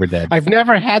 Kill over dead. I've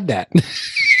never had that.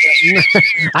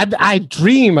 I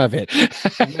dream of it.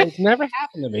 It's never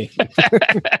happened to me.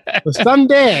 But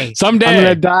someday I'm going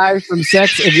to die from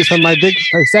sex, from my big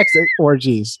sex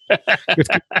orgies. It's going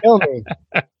to kill me.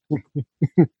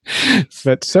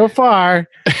 But so far,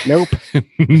 nope.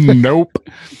 Nope.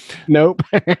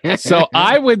 So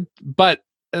I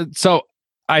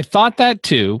thought that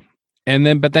too.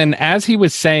 But then as he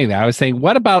was saying that, I was saying,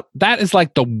 what about that is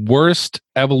like the worst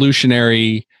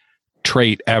evolutionary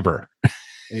trait ever.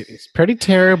 It's pretty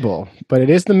terrible, but it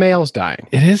is the males dying.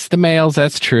 It is the males.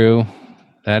 That's true.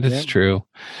 That is true.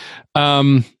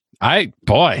 I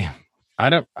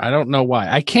don't know why.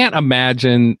 I can't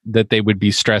imagine that they would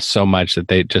be stressed so much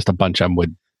that a bunch of them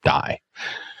would die.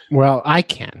 Well, I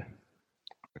can.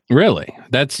 Really?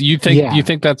 You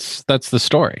think that's the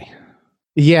story?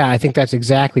 Yeah, I think that's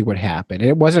exactly what happened.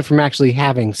 It wasn't from actually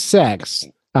having sex,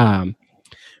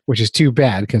 which is too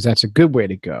bad because that's a good way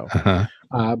to go.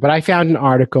 Uh-huh. But I found an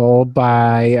article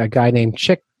by a guy named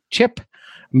Chip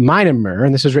Minimer,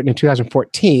 and this was written in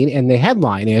 2014, and the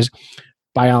headline is,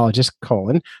 biologist,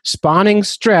 spawning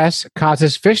stress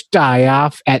causes fish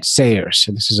die-off at Sayers.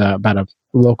 And this is about a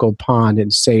local pond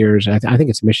in Sayers. I think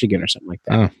it's Michigan or something like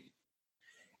that. Oh.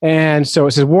 And so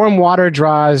it says warm water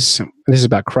draws, this is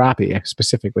about crappie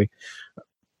specifically.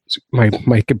 My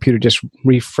computer just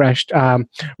refreshed.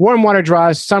 Warm water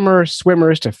draws summer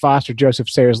swimmers to Foster Joseph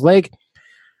Sayers Lake,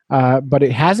 but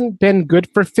it hasn't been good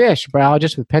for fish.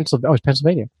 Biologists with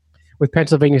Pennsylvania. With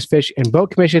Pennsylvania's Fish and Boat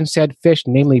Commission said fish,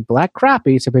 namely black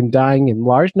crappies, have been dying in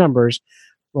large numbers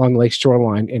along the lake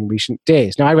shoreline in recent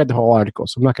days. Now, I read the whole article,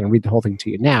 so I'm not going to read the whole thing to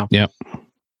you now. Yeah.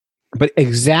 But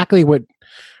exactly what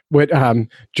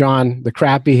John, the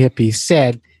crappie hippie,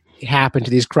 said happened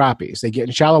to these crappies. They get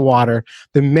in shallow water.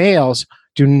 The males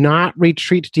do not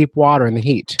retreat to deep water in the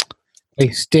heat. They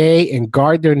stay and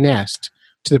guard their nest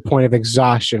to the point of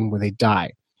exhaustion where they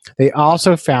die. They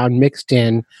also found mixed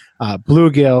in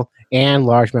bluegill and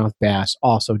largemouth bass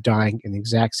also dying in the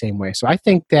exact same way. So I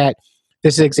think that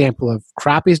this is an example of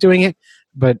crappies doing it,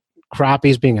 but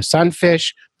crappies being a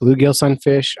sunfish, bluegill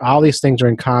sunfish, all these things are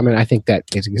in common. I think that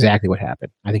is exactly what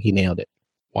happened. I think he nailed it.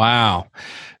 Wow.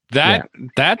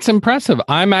 That's impressive.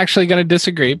 I'm actually going to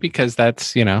disagree because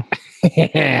that's,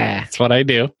 that's what I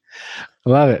do.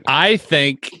 Love it. I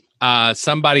think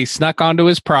somebody snuck onto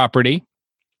his property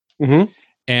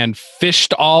and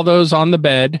fished all those on the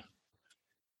bed,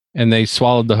 and they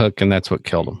swallowed the hook, and that's what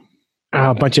killed them.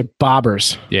 Oh, a bunch of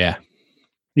bobbers. Yeah.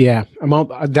 Yeah.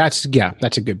 That's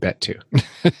a good bet too.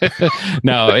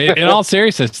 No, in all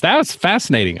seriousness, that was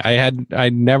fascinating. I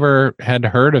never had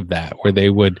heard of that, where they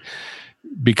would,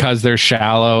 because they're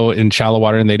in shallow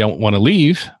water and they don't want to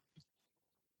leave.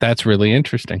 That's really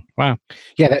interesting. Wow.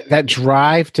 Yeah, that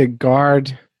drive to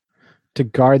guard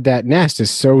that nest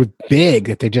is so big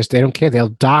that they don't care. They'll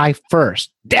die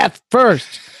first. Death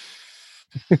first.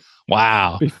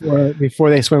 Wow. Before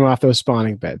they swim off those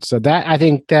spawning beds. So I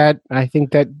think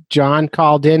that John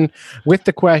called in with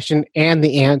the question and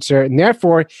the answer, and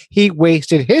therefore he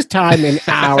wasted his time and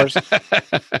hours.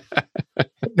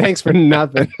 Thanks for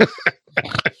nothing.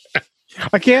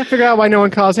 I can't figure out why no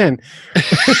one calls in.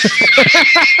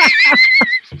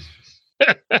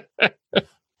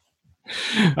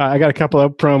 I got a couple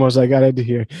of promos I got to do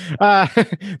here.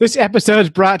 This episode is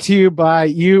brought to you by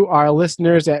you, our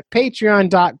listeners, at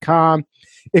patreon.com.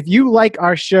 If you like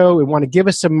our show and want to give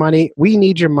us some money, we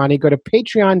need your money. Go to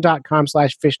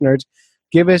patreon.com/fishnerds.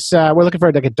 Give us, we're looking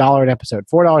for like $1 an episode,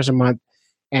 $4 a month,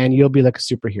 and you'll be like a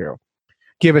superhero.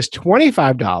 Give us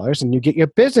 $25 and you get your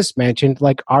business mentioned,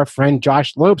 like our friend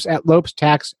Josh Lopes at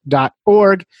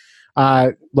lopestax.org.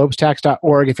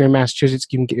 Lopestax.org. If you're in Massachusetts,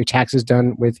 you can get your taxes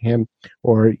done with him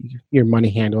or your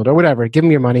money handled or whatever. Give him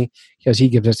your money because he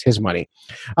gives us his money.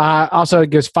 Also,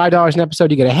 it gives $5 an episode.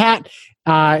 You get a hat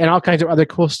and all kinds of other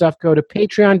cool stuff. Go to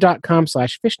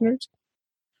patreon.com/fishnerds.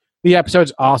 The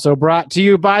episode's also brought to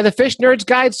you by the Fish Nerds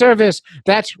Guide Service.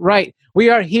 That's right. We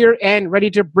are here and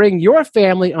ready to bring your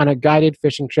family on a guided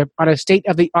fishing trip on a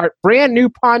state-of-the-art brand new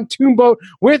pontoon boat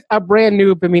with a brand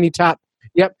new bimini top.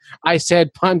 Yep, I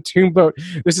said pontoon boat.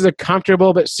 This is a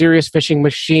comfortable but serious fishing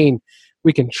machine.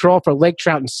 We can troll for lake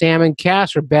trout and salmon,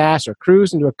 cast for bass, or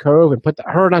cruise into a cove and put the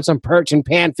herd on some perch and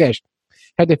panfish.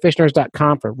 Head to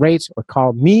fishnerds.com for rates or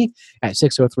call me at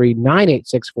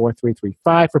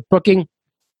 603-986-4335 for booking.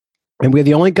 And we're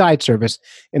the only guide service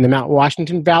in the Mount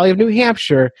Washington Valley of New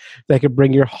Hampshire that can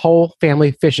bring your whole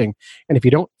family fishing. And if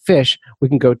you don't fish, we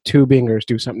can go tubing or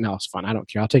do something else fun. I don't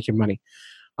care. I'll take your money.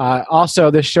 Also,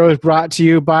 this show is brought to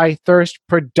you by Thirst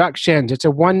Productions. It's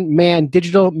a one-man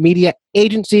digital media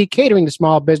agency catering to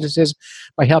small businesses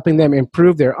by helping them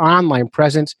improve their online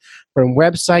presence from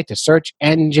website to search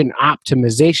engine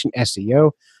optimization,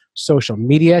 SEO, social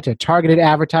media to targeted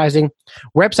advertising,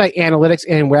 website analytics,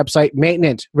 and website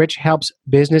maintenance. Rich helps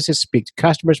businesses speak to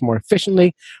customers more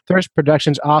efficiently. Thirst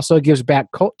Productions also gives back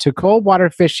to cold water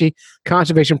fishery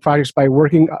conservation projects by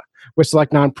working with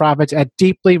select nonprofits at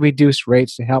deeply reduced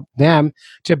rates to help them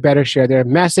to better share their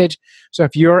message. So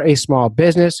if you're a small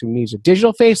business who needs a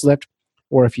digital facelift,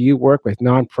 or if you work with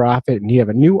nonprofit and you have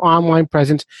a new online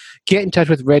presence, get in touch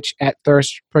with Rich at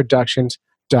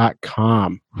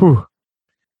thirstproductions.com. Whew.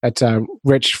 That's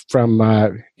Rich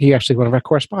from, he actually one of our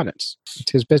correspondents.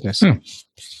 It's his business.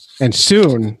 And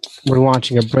soon we're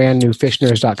launching a brand new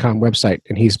fishnerds.com website,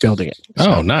 and he's building it.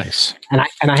 So, oh, nice. And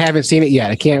I haven't seen it yet.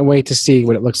 I can't wait to see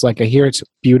what it looks like. I hear it's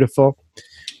beautiful,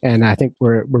 and I think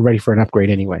we're ready for an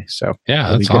upgrade anyway. So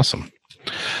yeah, that's awesome.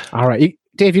 All right.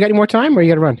 Dave, you got any more time or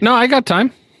you got to run? No, I got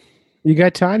time. You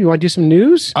got time? You want to do some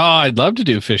news? Oh, I'd love to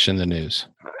do fish in the news.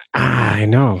 I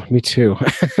know. Me too.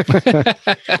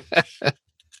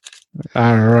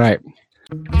 All right.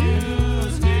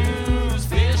 News,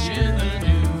 fish in the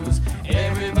news.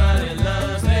 Everybody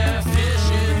loves their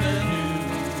fish in the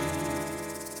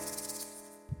news.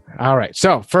 All right.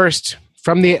 So first,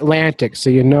 from the Atlantic, so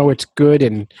you know it's good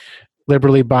and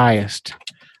liberally biased.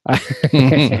 I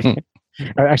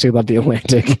actually love the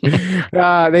Atlantic.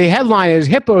 The headline is,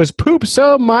 hippos poop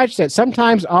so much that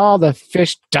sometimes all the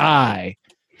fish die.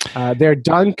 Their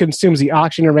dung consumes the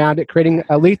oxygen around it, creating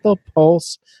a lethal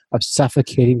pulse of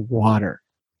suffocating water.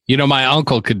 You know, my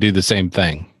uncle could do the same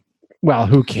thing. Well,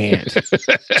 who can't?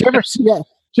 Did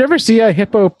you ever see a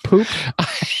hippo poop? I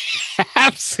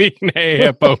have seen a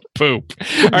hippo poop.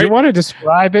 Do you want to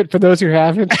describe it for those who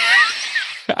haven't?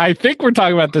 I think we're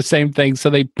talking about the same thing. So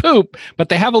they poop, but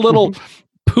they have a little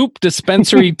poop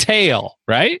dispensary tail,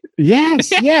 right?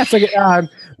 Yes, yes. Like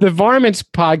the Varmints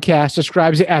podcast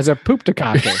describes it as a poop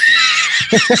decoctor.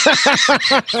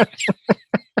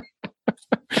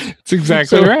 That's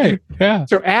exactly right. Yeah.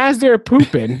 So as they're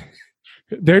pooping,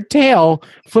 their tail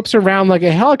flips around like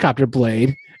a helicopter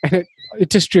blade, and it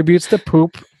distributes the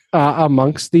poop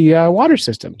amongst the water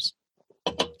systems.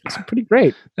 It's pretty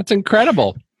great. That's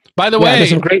incredible. By the Yeah, way, there's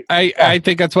some great- I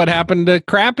think that's what happened to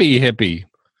Crappy Hippie.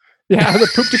 Yeah, the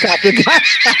poop to copter.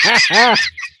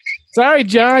 Sorry,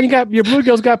 John, your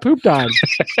bluegills got pooped on.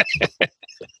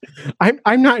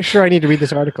 I'm not sure I need to read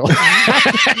this article.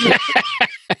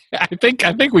 I think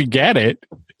we get it.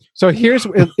 So here's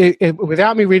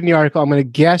without me reading the article, I'm going to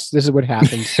guess this is what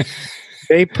happens.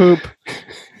 They poop,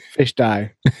 fish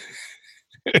die.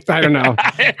 I don't know.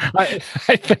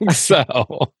 I think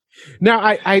so. Now,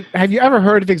 I have you ever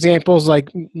heard of examples like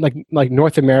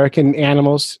North American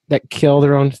animals that kill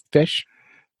their own fish?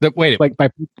 Wait, Like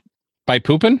by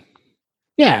pooping?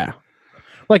 Yeah.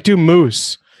 Like do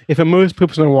moose. If a moose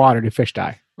poops in the water, do fish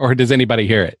die? Or does anybody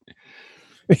hear it?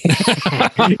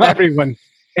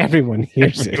 Everyone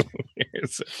hears it.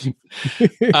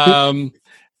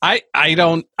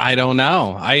 I don't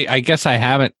know. I guess I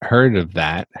haven't heard of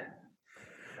that.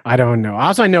 I don't know.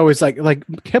 All I know is like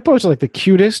hippos are like the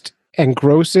cutest and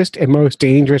grossest and most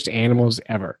dangerous animals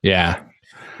ever. Yeah.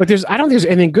 But I don't think there's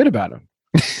anything good about them.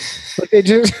 Like they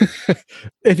just,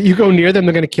 if you go near them,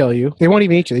 they're going to kill you. They won't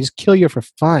even eat you. They just kill you for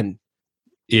fun.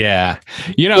 Yeah.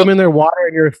 You Swim know, in their water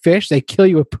and you're a fish. They kill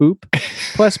you with poop.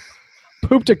 Plus,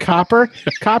 poop to copper.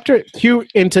 Copter, cute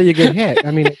until you get hit.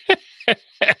 I mean,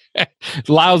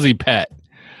 lousy pet.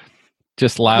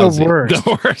 Just lousy.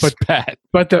 The worst. Pet.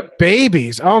 But the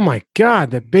babies, oh my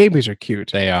God, the babies are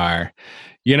cute. They are.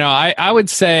 You know, I would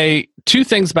say two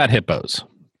things about hippos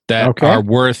that are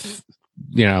worth,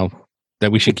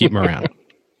 that we should keep them around.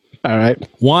 All right.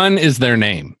 One is their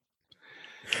name.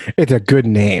 It's a good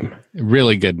name.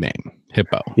 Really good name.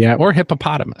 Hippo. Yeah. Or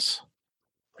hippopotamus.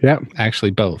 Yeah.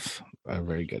 Actually, both are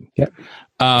very good. Yep.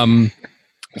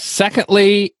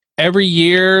 Secondly, every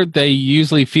year they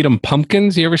usually feed them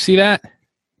pumpkins. You ever see that?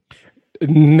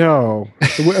 No.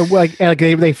 like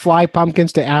they fly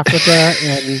pumpkins to Africa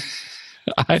and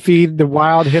feed the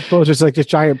wild hippos. It's like this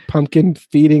giant pumpkin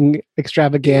feeding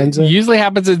extravaganza. Usually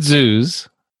happens at zoos.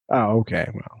 Oh, okay.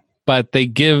 Well, but they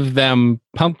give them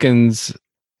pumpkins.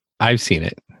 I've seen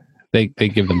it. They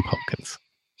give them pumpkins.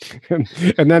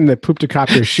 And then the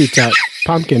poop-to-copter shoots out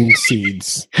pumpkin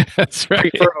seeds. That's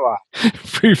right.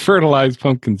 Pre-fertilized. Pre-fertilized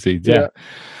pumpkin seeds. Yeah.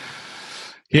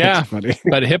 Yeah. Funny.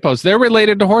 But hippos, they're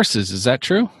related to horses. Is that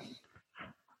true?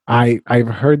 I've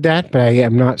heard that, but I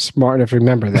am not smart enough to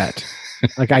remember that.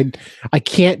 Like I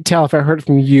can't tell if I heard it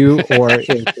from you or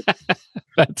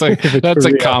that's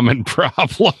a common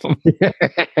problem.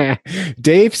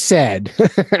 Dave said.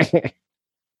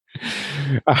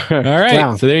 All right,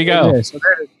 wow. So there you go.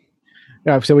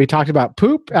 So we talked about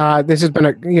poop. This has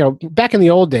been back in the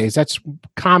old days, that's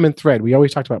common thread. We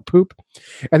always talked about poop,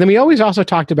 and then we always also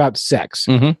talked about sex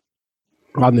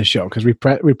on the show because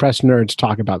repressed nerds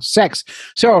talk about sex.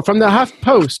 So from the Huff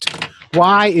Post,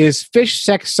 why is fish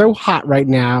sex so hot right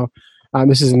now?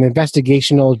 This is an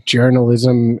investigational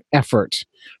journalism effort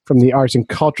from the arts and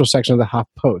cultural section of the Huff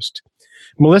Post.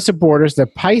 Melissa Borders, the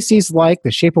Pisces like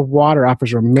The Shape of Water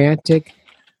offers romantic.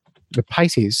 The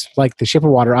Pisces like The Shape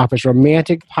of Water offers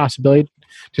romantic possibility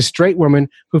to straight women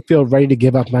who feel ready to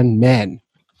give up on men.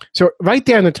 So right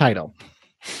there in the title,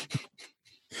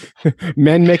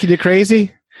 men making you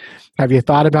crazy. Have you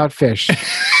thought about fish?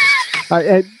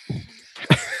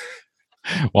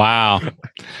 Wow.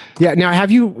 Yeah. Now,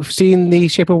 have you seen The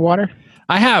Shape of Water?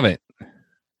 I haven't.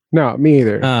 No, me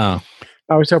either. Oh.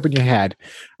 I was hoping you had.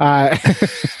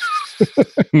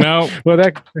 No. Well,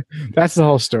 that's the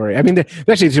whole story. I mean,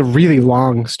 actually, it's a really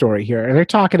long story here, and they're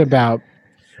talking about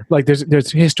like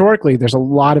there's historically there's a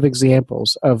lot of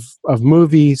examples of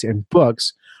movies and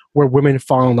books where women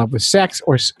fall in love with sex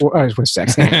or with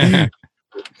sex.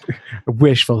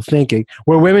 Wishful thinking,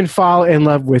 where women fall in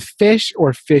love with fish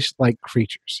or fish-like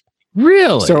creatures.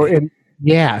 Really?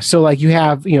 So like you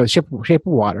have Shape of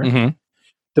Water,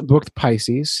 the book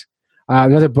Pisces.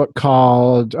 Another book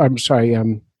called,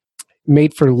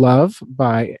 Made for Love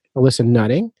by Alyssa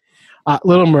Nutting.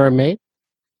 Little Mermaid.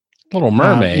 Little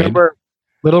Mermaid. Remember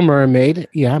Little Mermaid?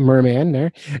 Yeah, merman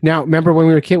there. Now, remember when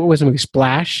we were a kid, what was the movie?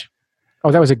 Splash?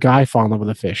 Oh, that was a guy falling in love with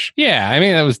a fish. Yeah, I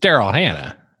mean, that was Daryl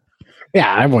Hannah.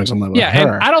 Yeah, everyone's in love with her.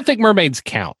 Yeah, and I don't think mermaids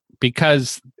count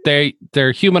because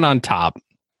they're human on top,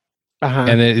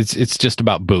 and it's just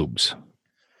about boobs.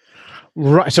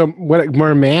 Right. So what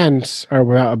mermans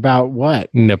are about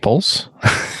what? Nipples.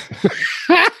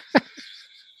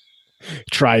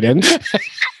 Trident.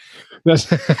 What's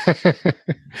the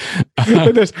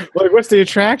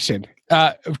attraction?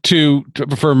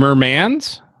 For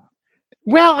mermans?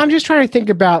 Well, I'm just trying to think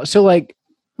about. So,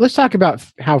 let's talk about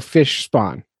how fish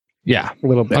spawn. Yeah, a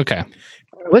little bit. Okay.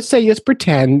 Let's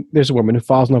pretend there's a woman who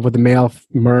falls in love with a male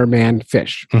merman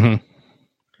fish.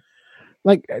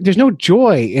 like there's no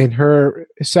joy in her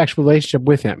sexual relationship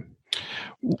with him.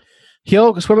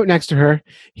 He'll swim up next to her.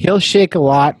 He'll shake a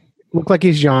lot, look like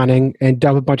he's yawning, and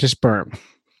dump a bunch of sperm.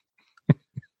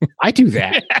 I do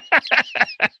that.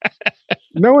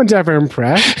 No one's ever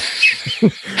impressed.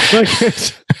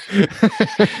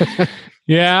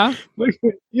 Yeah.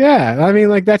 Yeah, I mean,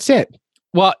 like that's it.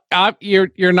 Well,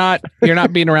 you're not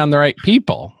being around the right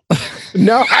people.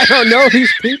 No, I don't know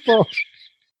these people.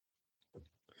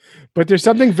 But there's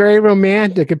something very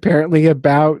romantic, apparently,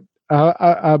 about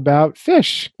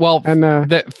fish. Well, And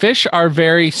the fish are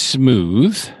very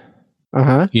smooth,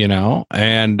 you know,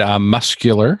 and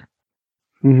muscular,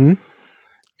 mm-hmm.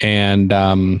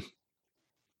 and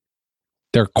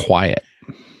they're quiet.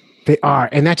 They are,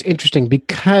 and that's interesting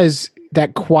because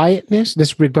that quietness.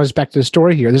 This goes back to the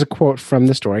story here. There's a quote from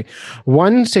the story.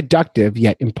 One seductive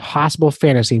yet impossible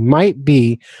fantasy might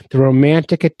be the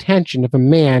romantic attention of a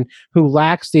man who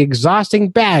lacks the exhausting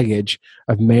baggage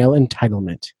of male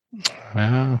entitlement.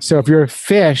 Wow. So if you're a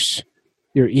fish,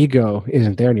 your ego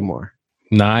isn't there anymore.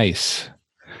 Nice.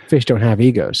 Fish don't have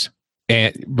egos.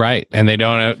 And right, and they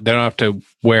don't have to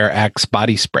wear Axe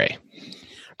body spray.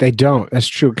 They don't. That's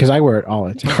true because I wear it all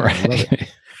the time. I love it. Right.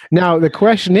 Now the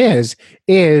question is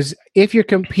if you're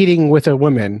competing with a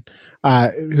woman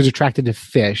who's attracted to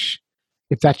fish,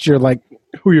 if that's your like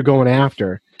who you're going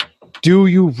after, do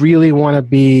you really want to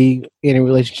be in a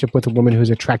relationship with a woman who's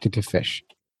attracted to fish?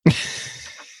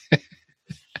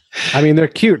 I mean, they're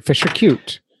cute. Fish are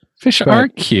cute. Fish are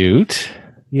cute.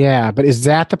 Yeah, but is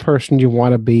that the person you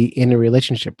want to be in a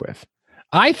relationship with?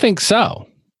 I think so.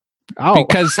 Oh,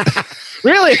 Because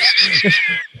really?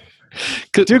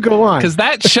 Do go on. because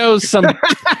that shows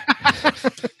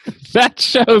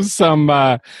some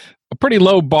a pretty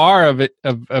low bar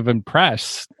of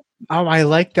impress. Oh, I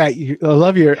like that. I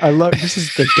love. This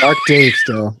is the dark days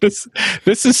still. This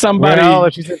is somebody. Well,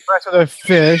 if she's impressed with a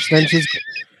fish, then she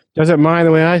doesn't mind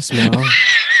the way I smell.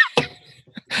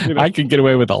 I could get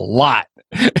away with a lot.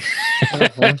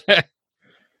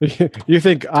 You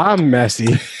think I'm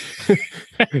messy?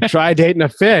 Try dating a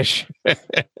fish.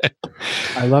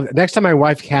 I love it. Next time my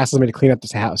wife hassles me to clean up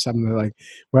this house, I'm like,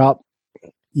 well,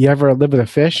 you ever live with a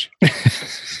fish?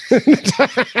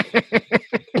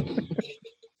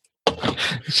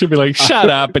 She'd be like, shut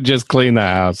up and just clean the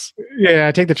house.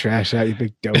 Yeah, take the trash out, you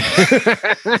big dope. All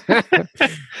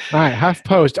right,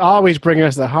 HuffPost always bring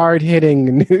us the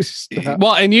hard-hitting news stuff.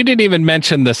 Well, and you didn't even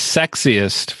mention the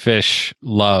sexiest fish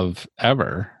love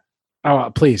ever.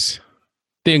 Oh, please.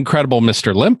 The incredible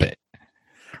Mr. Limpet.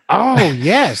 Oh,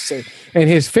 yes. And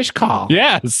his fish call.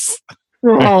 Yes.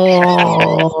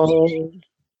 Oh.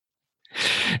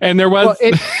 And there was...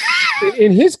 Well,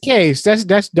 in his case,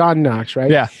 that's Don Knox,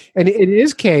 right? Yeah. And in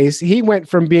his case, he went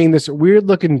from being this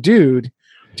weird-looking dude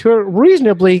to a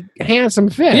reasonably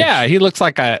handsome fish. Yeah, he looks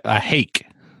like a hake.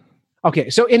 Okay,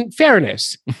 so in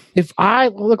fairness, if I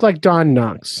look like Don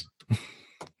Knox,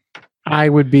 I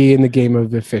would be in the game of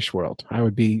the fish world. I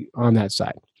would be on that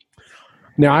side.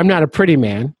 Now, I'm not a pretty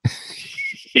man,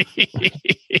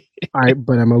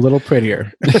 but I'm a little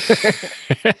prettier.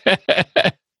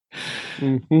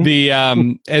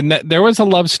 Mm-hmm. There was a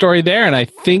love story there, and I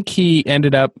think he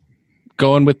ended up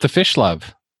going with the fish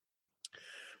love.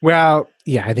 Well,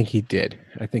 yeah, I think he did.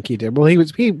 Well, he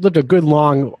lived a good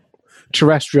long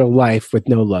terrestrial life with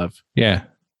no love. Yeah.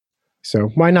 So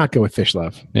why not go with fish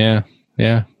love? Yeah.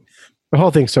 Yeah. The whole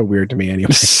thing's so weird to me anyway.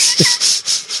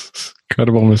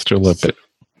 Incredible Mr. Limpet.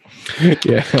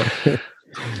 Yeah.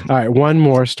 All right, one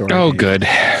more story. Oh, good.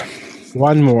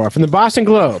 One more from the Boston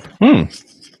Globe.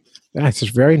 That's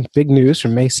just very big news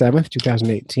from May 7th,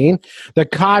 2018. The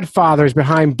Codfather is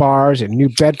behind bars and New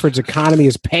Bedford's economy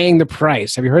is paying the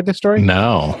price. Have you heard this story?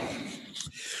 No.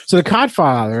 So the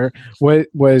Codfather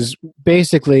was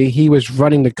basically, he was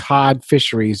running the cod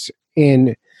fisheries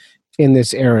in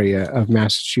this area of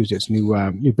Massachusetts,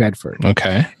 New Bedford.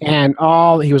 Okay. And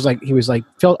all the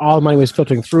money was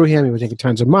filtering through him. He was making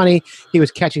tons of money. He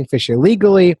was catching fish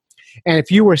illegally. And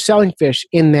if you were selling fish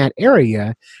in that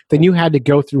area, then you had to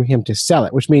go through him to sell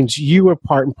it, which means you were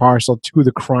part and parcel to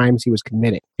the crimes he was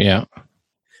committing. Yeah.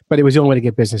 But it was the only way to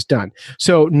get business done.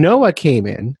 So NOAA came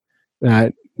in,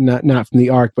 not from the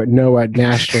Ark, but NOAA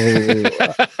National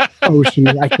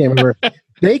Ocean, I can't remember.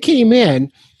 They came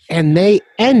in and they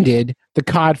ended the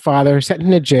Codfather, sent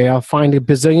him to jail, fined $1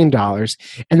 bazillion,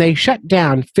 and they shut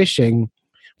down fishing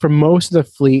for most of the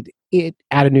fleet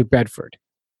out of New Bedford.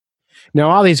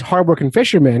 Now, all these hardworking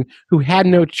fishermen who had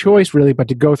no choice really but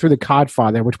to go through the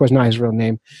Codfather, which was not his real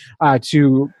name,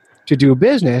 to do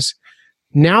business,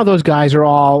 now those guys are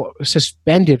all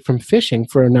suspended from fishing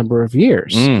for a number of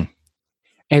years.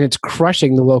 and it's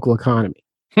crushing the local economy.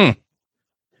 Hmm.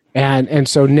 And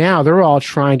so now they're all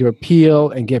trying to appeal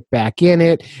and get back in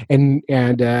it, and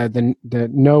the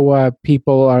NOAA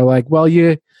people are like, well,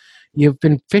 you've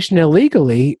been fishing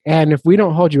illegally, and if we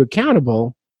don't hold you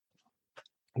accountable,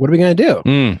 what are we going to do?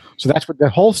 Mm. So that's what the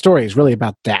whole story is really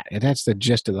about. That, and that's the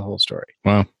gist of the whole story.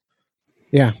 Wow.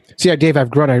 Yeah. See, Dave, I've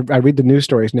grown. I read the news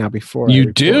stories now before.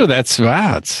 You do? That's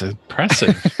wow. It's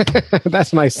impressive.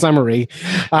 That's my summary.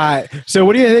 So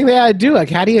what do you think they had to do? Like,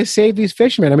 how do you save these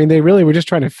fishermen? I mean, they really were just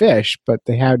trying to fish, but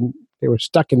they were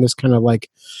stuck in this kind of like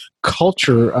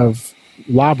culture of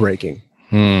law breaking.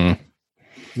 Hmm.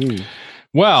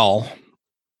 Well,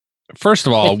 first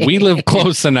of all, we live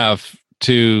close enough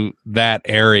to that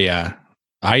area.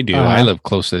 I do. I live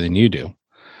closer than you do.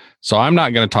 So I'm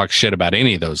not going to talk shit about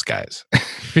any of those guys.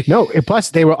 No, and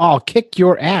plus they will all kick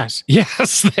your ass.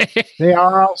 Yes. They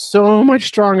are all so much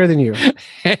stronger than you.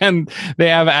 And they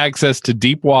have access to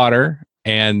deep water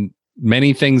and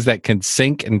many things that can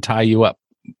sink and tie you up.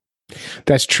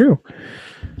 That's true.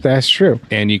 That's true.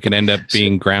 And you can end up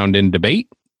being ground into bait,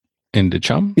 into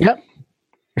chum. Yep.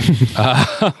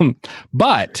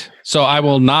 But so I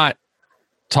will not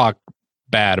talk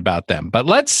bad about them. But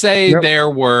let's say there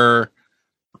were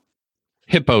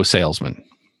hippo salesmen.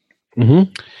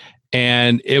 Mm-hmm.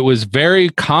 And it was very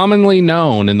commonly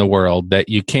known in the world that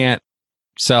you can't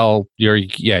sell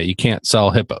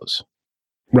hippos.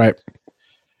 Right.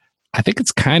 I think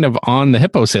it's kind of on the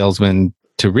hippo salesman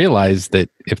to realize that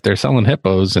if they're selling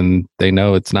hippos and they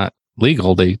know it's not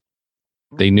legal, they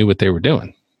knew what they were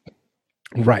doing.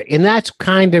 Right. And that's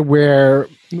kind of where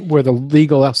the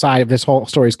legal side of this whole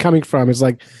story is coming from, is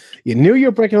like, you knew you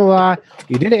were breaking the law.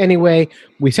 You did it anyway.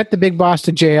 We sent the big boss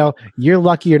to jail. You're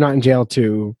lucky you're not in jail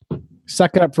too.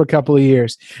 Suck it up for a couple of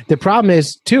years. The problem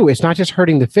is, too, it's not just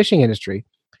hurting the fishing industry.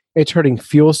 It's hurting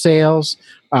fuel sales,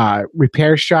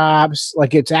 repair shops.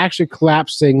 Like, it's actually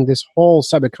collapsing. This whole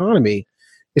sub-economy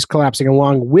is collapsing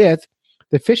along with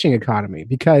the fishing economy,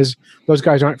 because those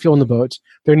guys aren't fueling the boats.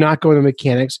 They're not going to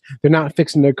mechanics. They're not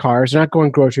fixing their cars. They're not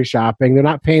going grocery shopping. They're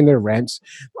not paying their rents.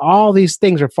 All these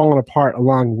things are falling apart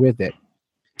along with it.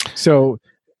 So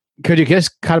could you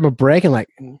just cut them a break and like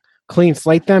clean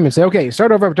slate them and say, okay,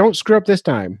 start over. Don't screw up this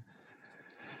time.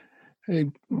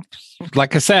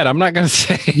 Like I said, I'm not going to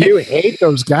say You hate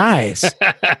those guys.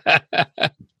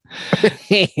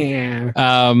 Yeah.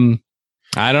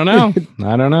 I don't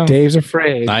know. Dave's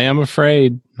afraid. I am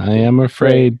afraid. I'm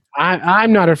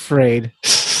not afraid.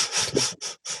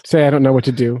 Say I don't know what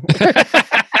to do.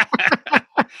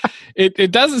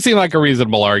 It doesn't seem like a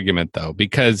reasonable argument, though,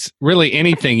 because really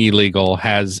anything illegal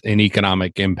has an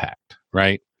economic impact,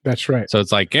 right? That's right. So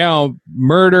it's like,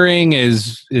 murdering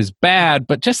is bad,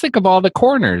 but just think of all the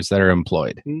coroners that are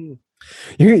employed.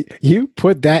 You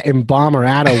put that embalmer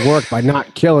out of work by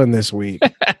not killing this week.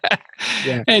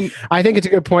 Yeah, and I think it's a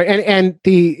good point. And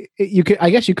I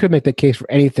guess you could make the case for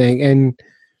anything. And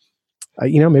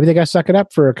maybe they got to suck it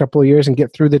up for a couple of years and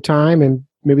get through the time, and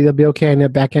maybe they'll be okay on the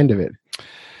back end of it.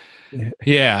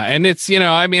 Yeah, and it's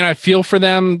I feel for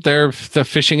them. The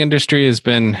fishing industry has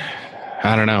been,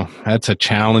 I don't know. That's a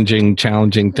challenging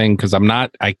thing because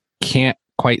I can't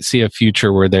quite see a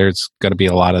future where there's going to be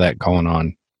a lot of that going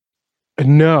on.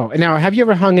 No. Now, have you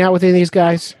ever hung out with any of these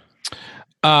guys?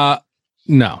 No.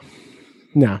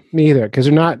 No, me either. Because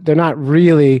they're not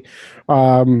really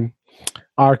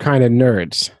our kind of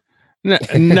nerds.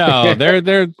 No, they're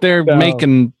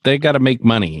No. they got to make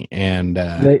money, and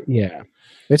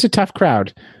it's a tough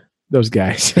crowd. Those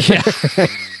guys.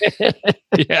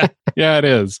 yeah, it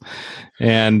is.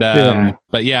 And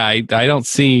but yeah, I don't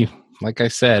see. Like I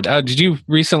said, did you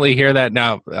recently hear that?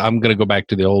 Now I'm going to go back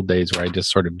to the old days where I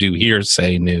just sort of do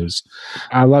hearsay news.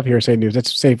 I love hearsay news.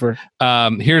 That's safer.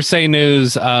 Hearsay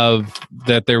news of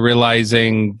that they're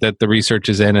realizing that the research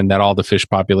is in and that all the fish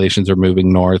populations are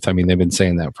moving north. I mean, they've been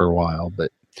saying that for a while,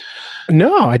 but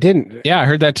no, I didn't. Yeah, I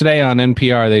heard that today on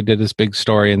NPR. They did this big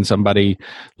story and somebody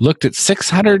looked at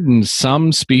 600 and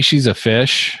some species of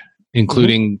fish,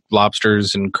 including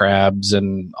lobsters and crabs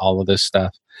and all of this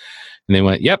stuff. And they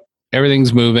went, yep.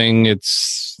 Everything's moving.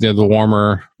 It's the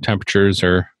warmer temperatures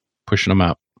are pushing them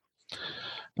up,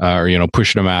 or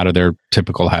pushing them out of their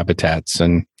typical habitats.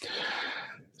 And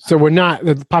so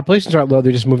the populations aren't low;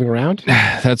 they're just moving around.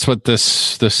 That's what this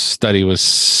study was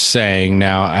saying.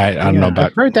 Now I don't know about.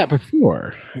 I've heard that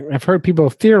before. I've heard people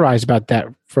theorize about that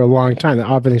for a long time.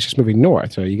 That everything's just moving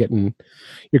north. So you're getting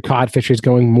your cod fisheries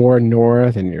going more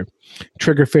north, and your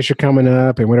trigger fish are coming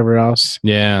up, and whatever else.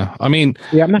 Yeah, I mean,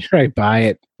 I'm not sure I buy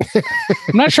it. I'm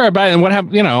not sure I buy it. And what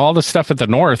happened? All the stuff at the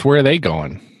north. Where are they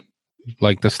going?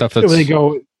 Like the stuff that's they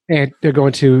go and they're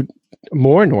going to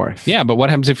more north. Yeah, but what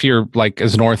happens if you're like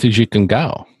as north as you can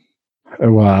go?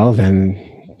 Well,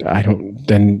 then I don't.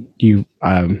 Then you.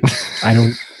 I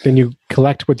don't. Then you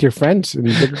collect with your friends in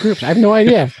bigger groups. I have no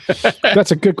idea.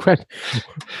 That's a good question.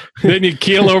 Then you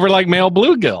keel over like male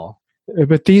bluegill.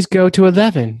 But these go to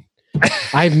 11.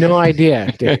 I have no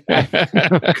idea. Dave.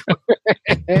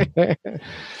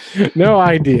 No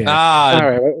idea.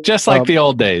 All right. Just like the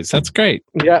old days. That's great.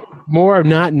 Yeah. More of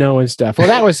not knowing stuff. Well,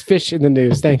 that was fish in the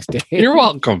news. Thanks, Dave. You're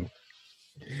welcome.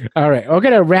 All right. We're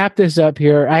going to wrap this up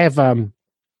here. I have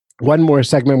one more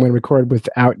segment I'm going to record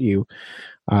without you.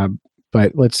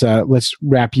 But let's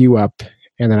wrap you up,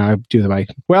 and then I'll do the mic.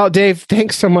 Well, Dave,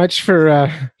 thanks so much for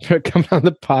coming on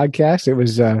the podcast. It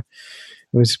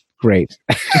was great.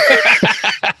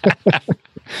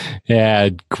 Yeah,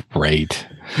 great.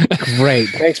 Great.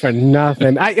 Thanks for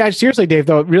nothing. I seriously, Dave,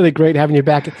 though, really great having you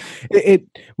back.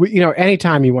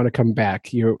 Anytime you want to come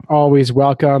back, you're always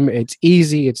welcome. It's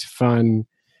easy. It's fun.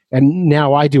 And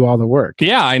now I do all the work.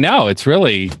 Yeah, I know. It's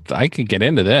really, I could get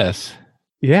into this.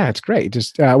 Yeah, it's great.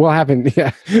 Just,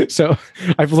 so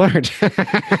I've learned.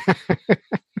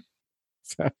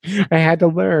 So I had to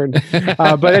learn.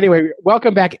 But anyway,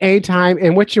 welcome back anytime.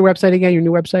 And what's your website again? Your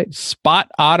new website?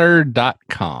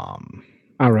 SpotOtter.com.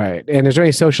 All right. And is there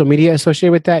any social media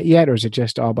associated with that yet? Or is it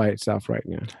just all by itself right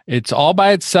now? It's all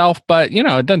by itself, but it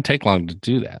doesn't take long to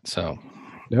do that. So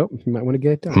nope. You might want to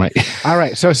get it done. All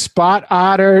right. So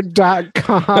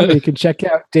SpotOtter.com. You can check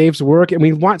out Dave's work. And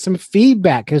we want some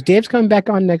feedback because Dave's coming back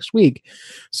on next week.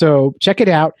 So check it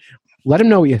out. Let him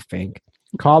know what you think.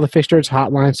 Call the Fish Nerds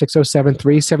hotline,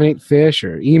 607-378-FISH,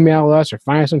 or email us or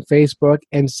find us on Facebook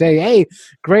and say, hey,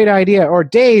 great idea. Or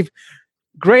Dave,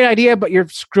 great idea, but you're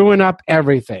screwing up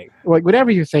everything. Like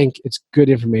whatever you think, it's good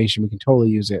information. We can totally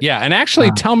use it. Yeah. And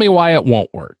actually tell me why it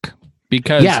won't work.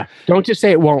 Because don't just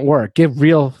say it won't work. Give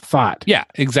real thought. Yeah,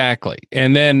 exactly.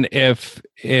 And then if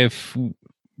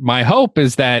my hope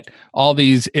is that all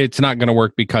these, it's not going to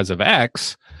work because of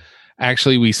X,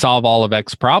 actually we solve all of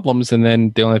X problems, and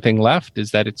then the only thing left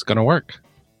is that it's going to work.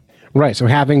 Right. So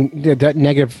having that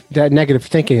negative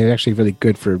thinking is actually really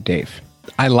good for Dave.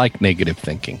 I like negative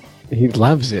thinking. He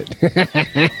loves it.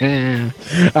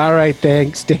 All right.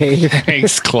 Thanks, Dave.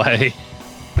 Thanks, Clay.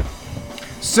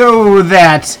 So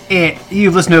that's it.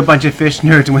 You've listened to a bunch of fish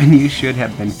nerds when you should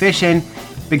have been fishing.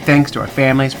 Big thanks to our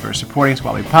families for supporting us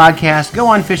while we podcast, go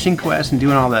on fishing quests, and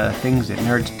doing all the things that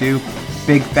nerds do.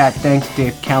 Big fat thanks to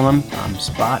Dave Kellum from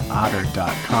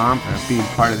SpotOtter.com for being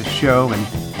part of the show and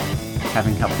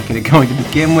having helped to get it going to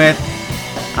begin with.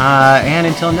 And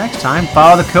until next time,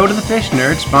 follow the code of the fish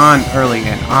nerds, spawn early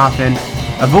and often,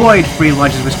 avoid free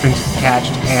lunches with strings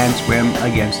attached, and swim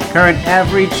against the current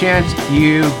every chance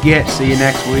you get. See you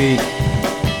next week.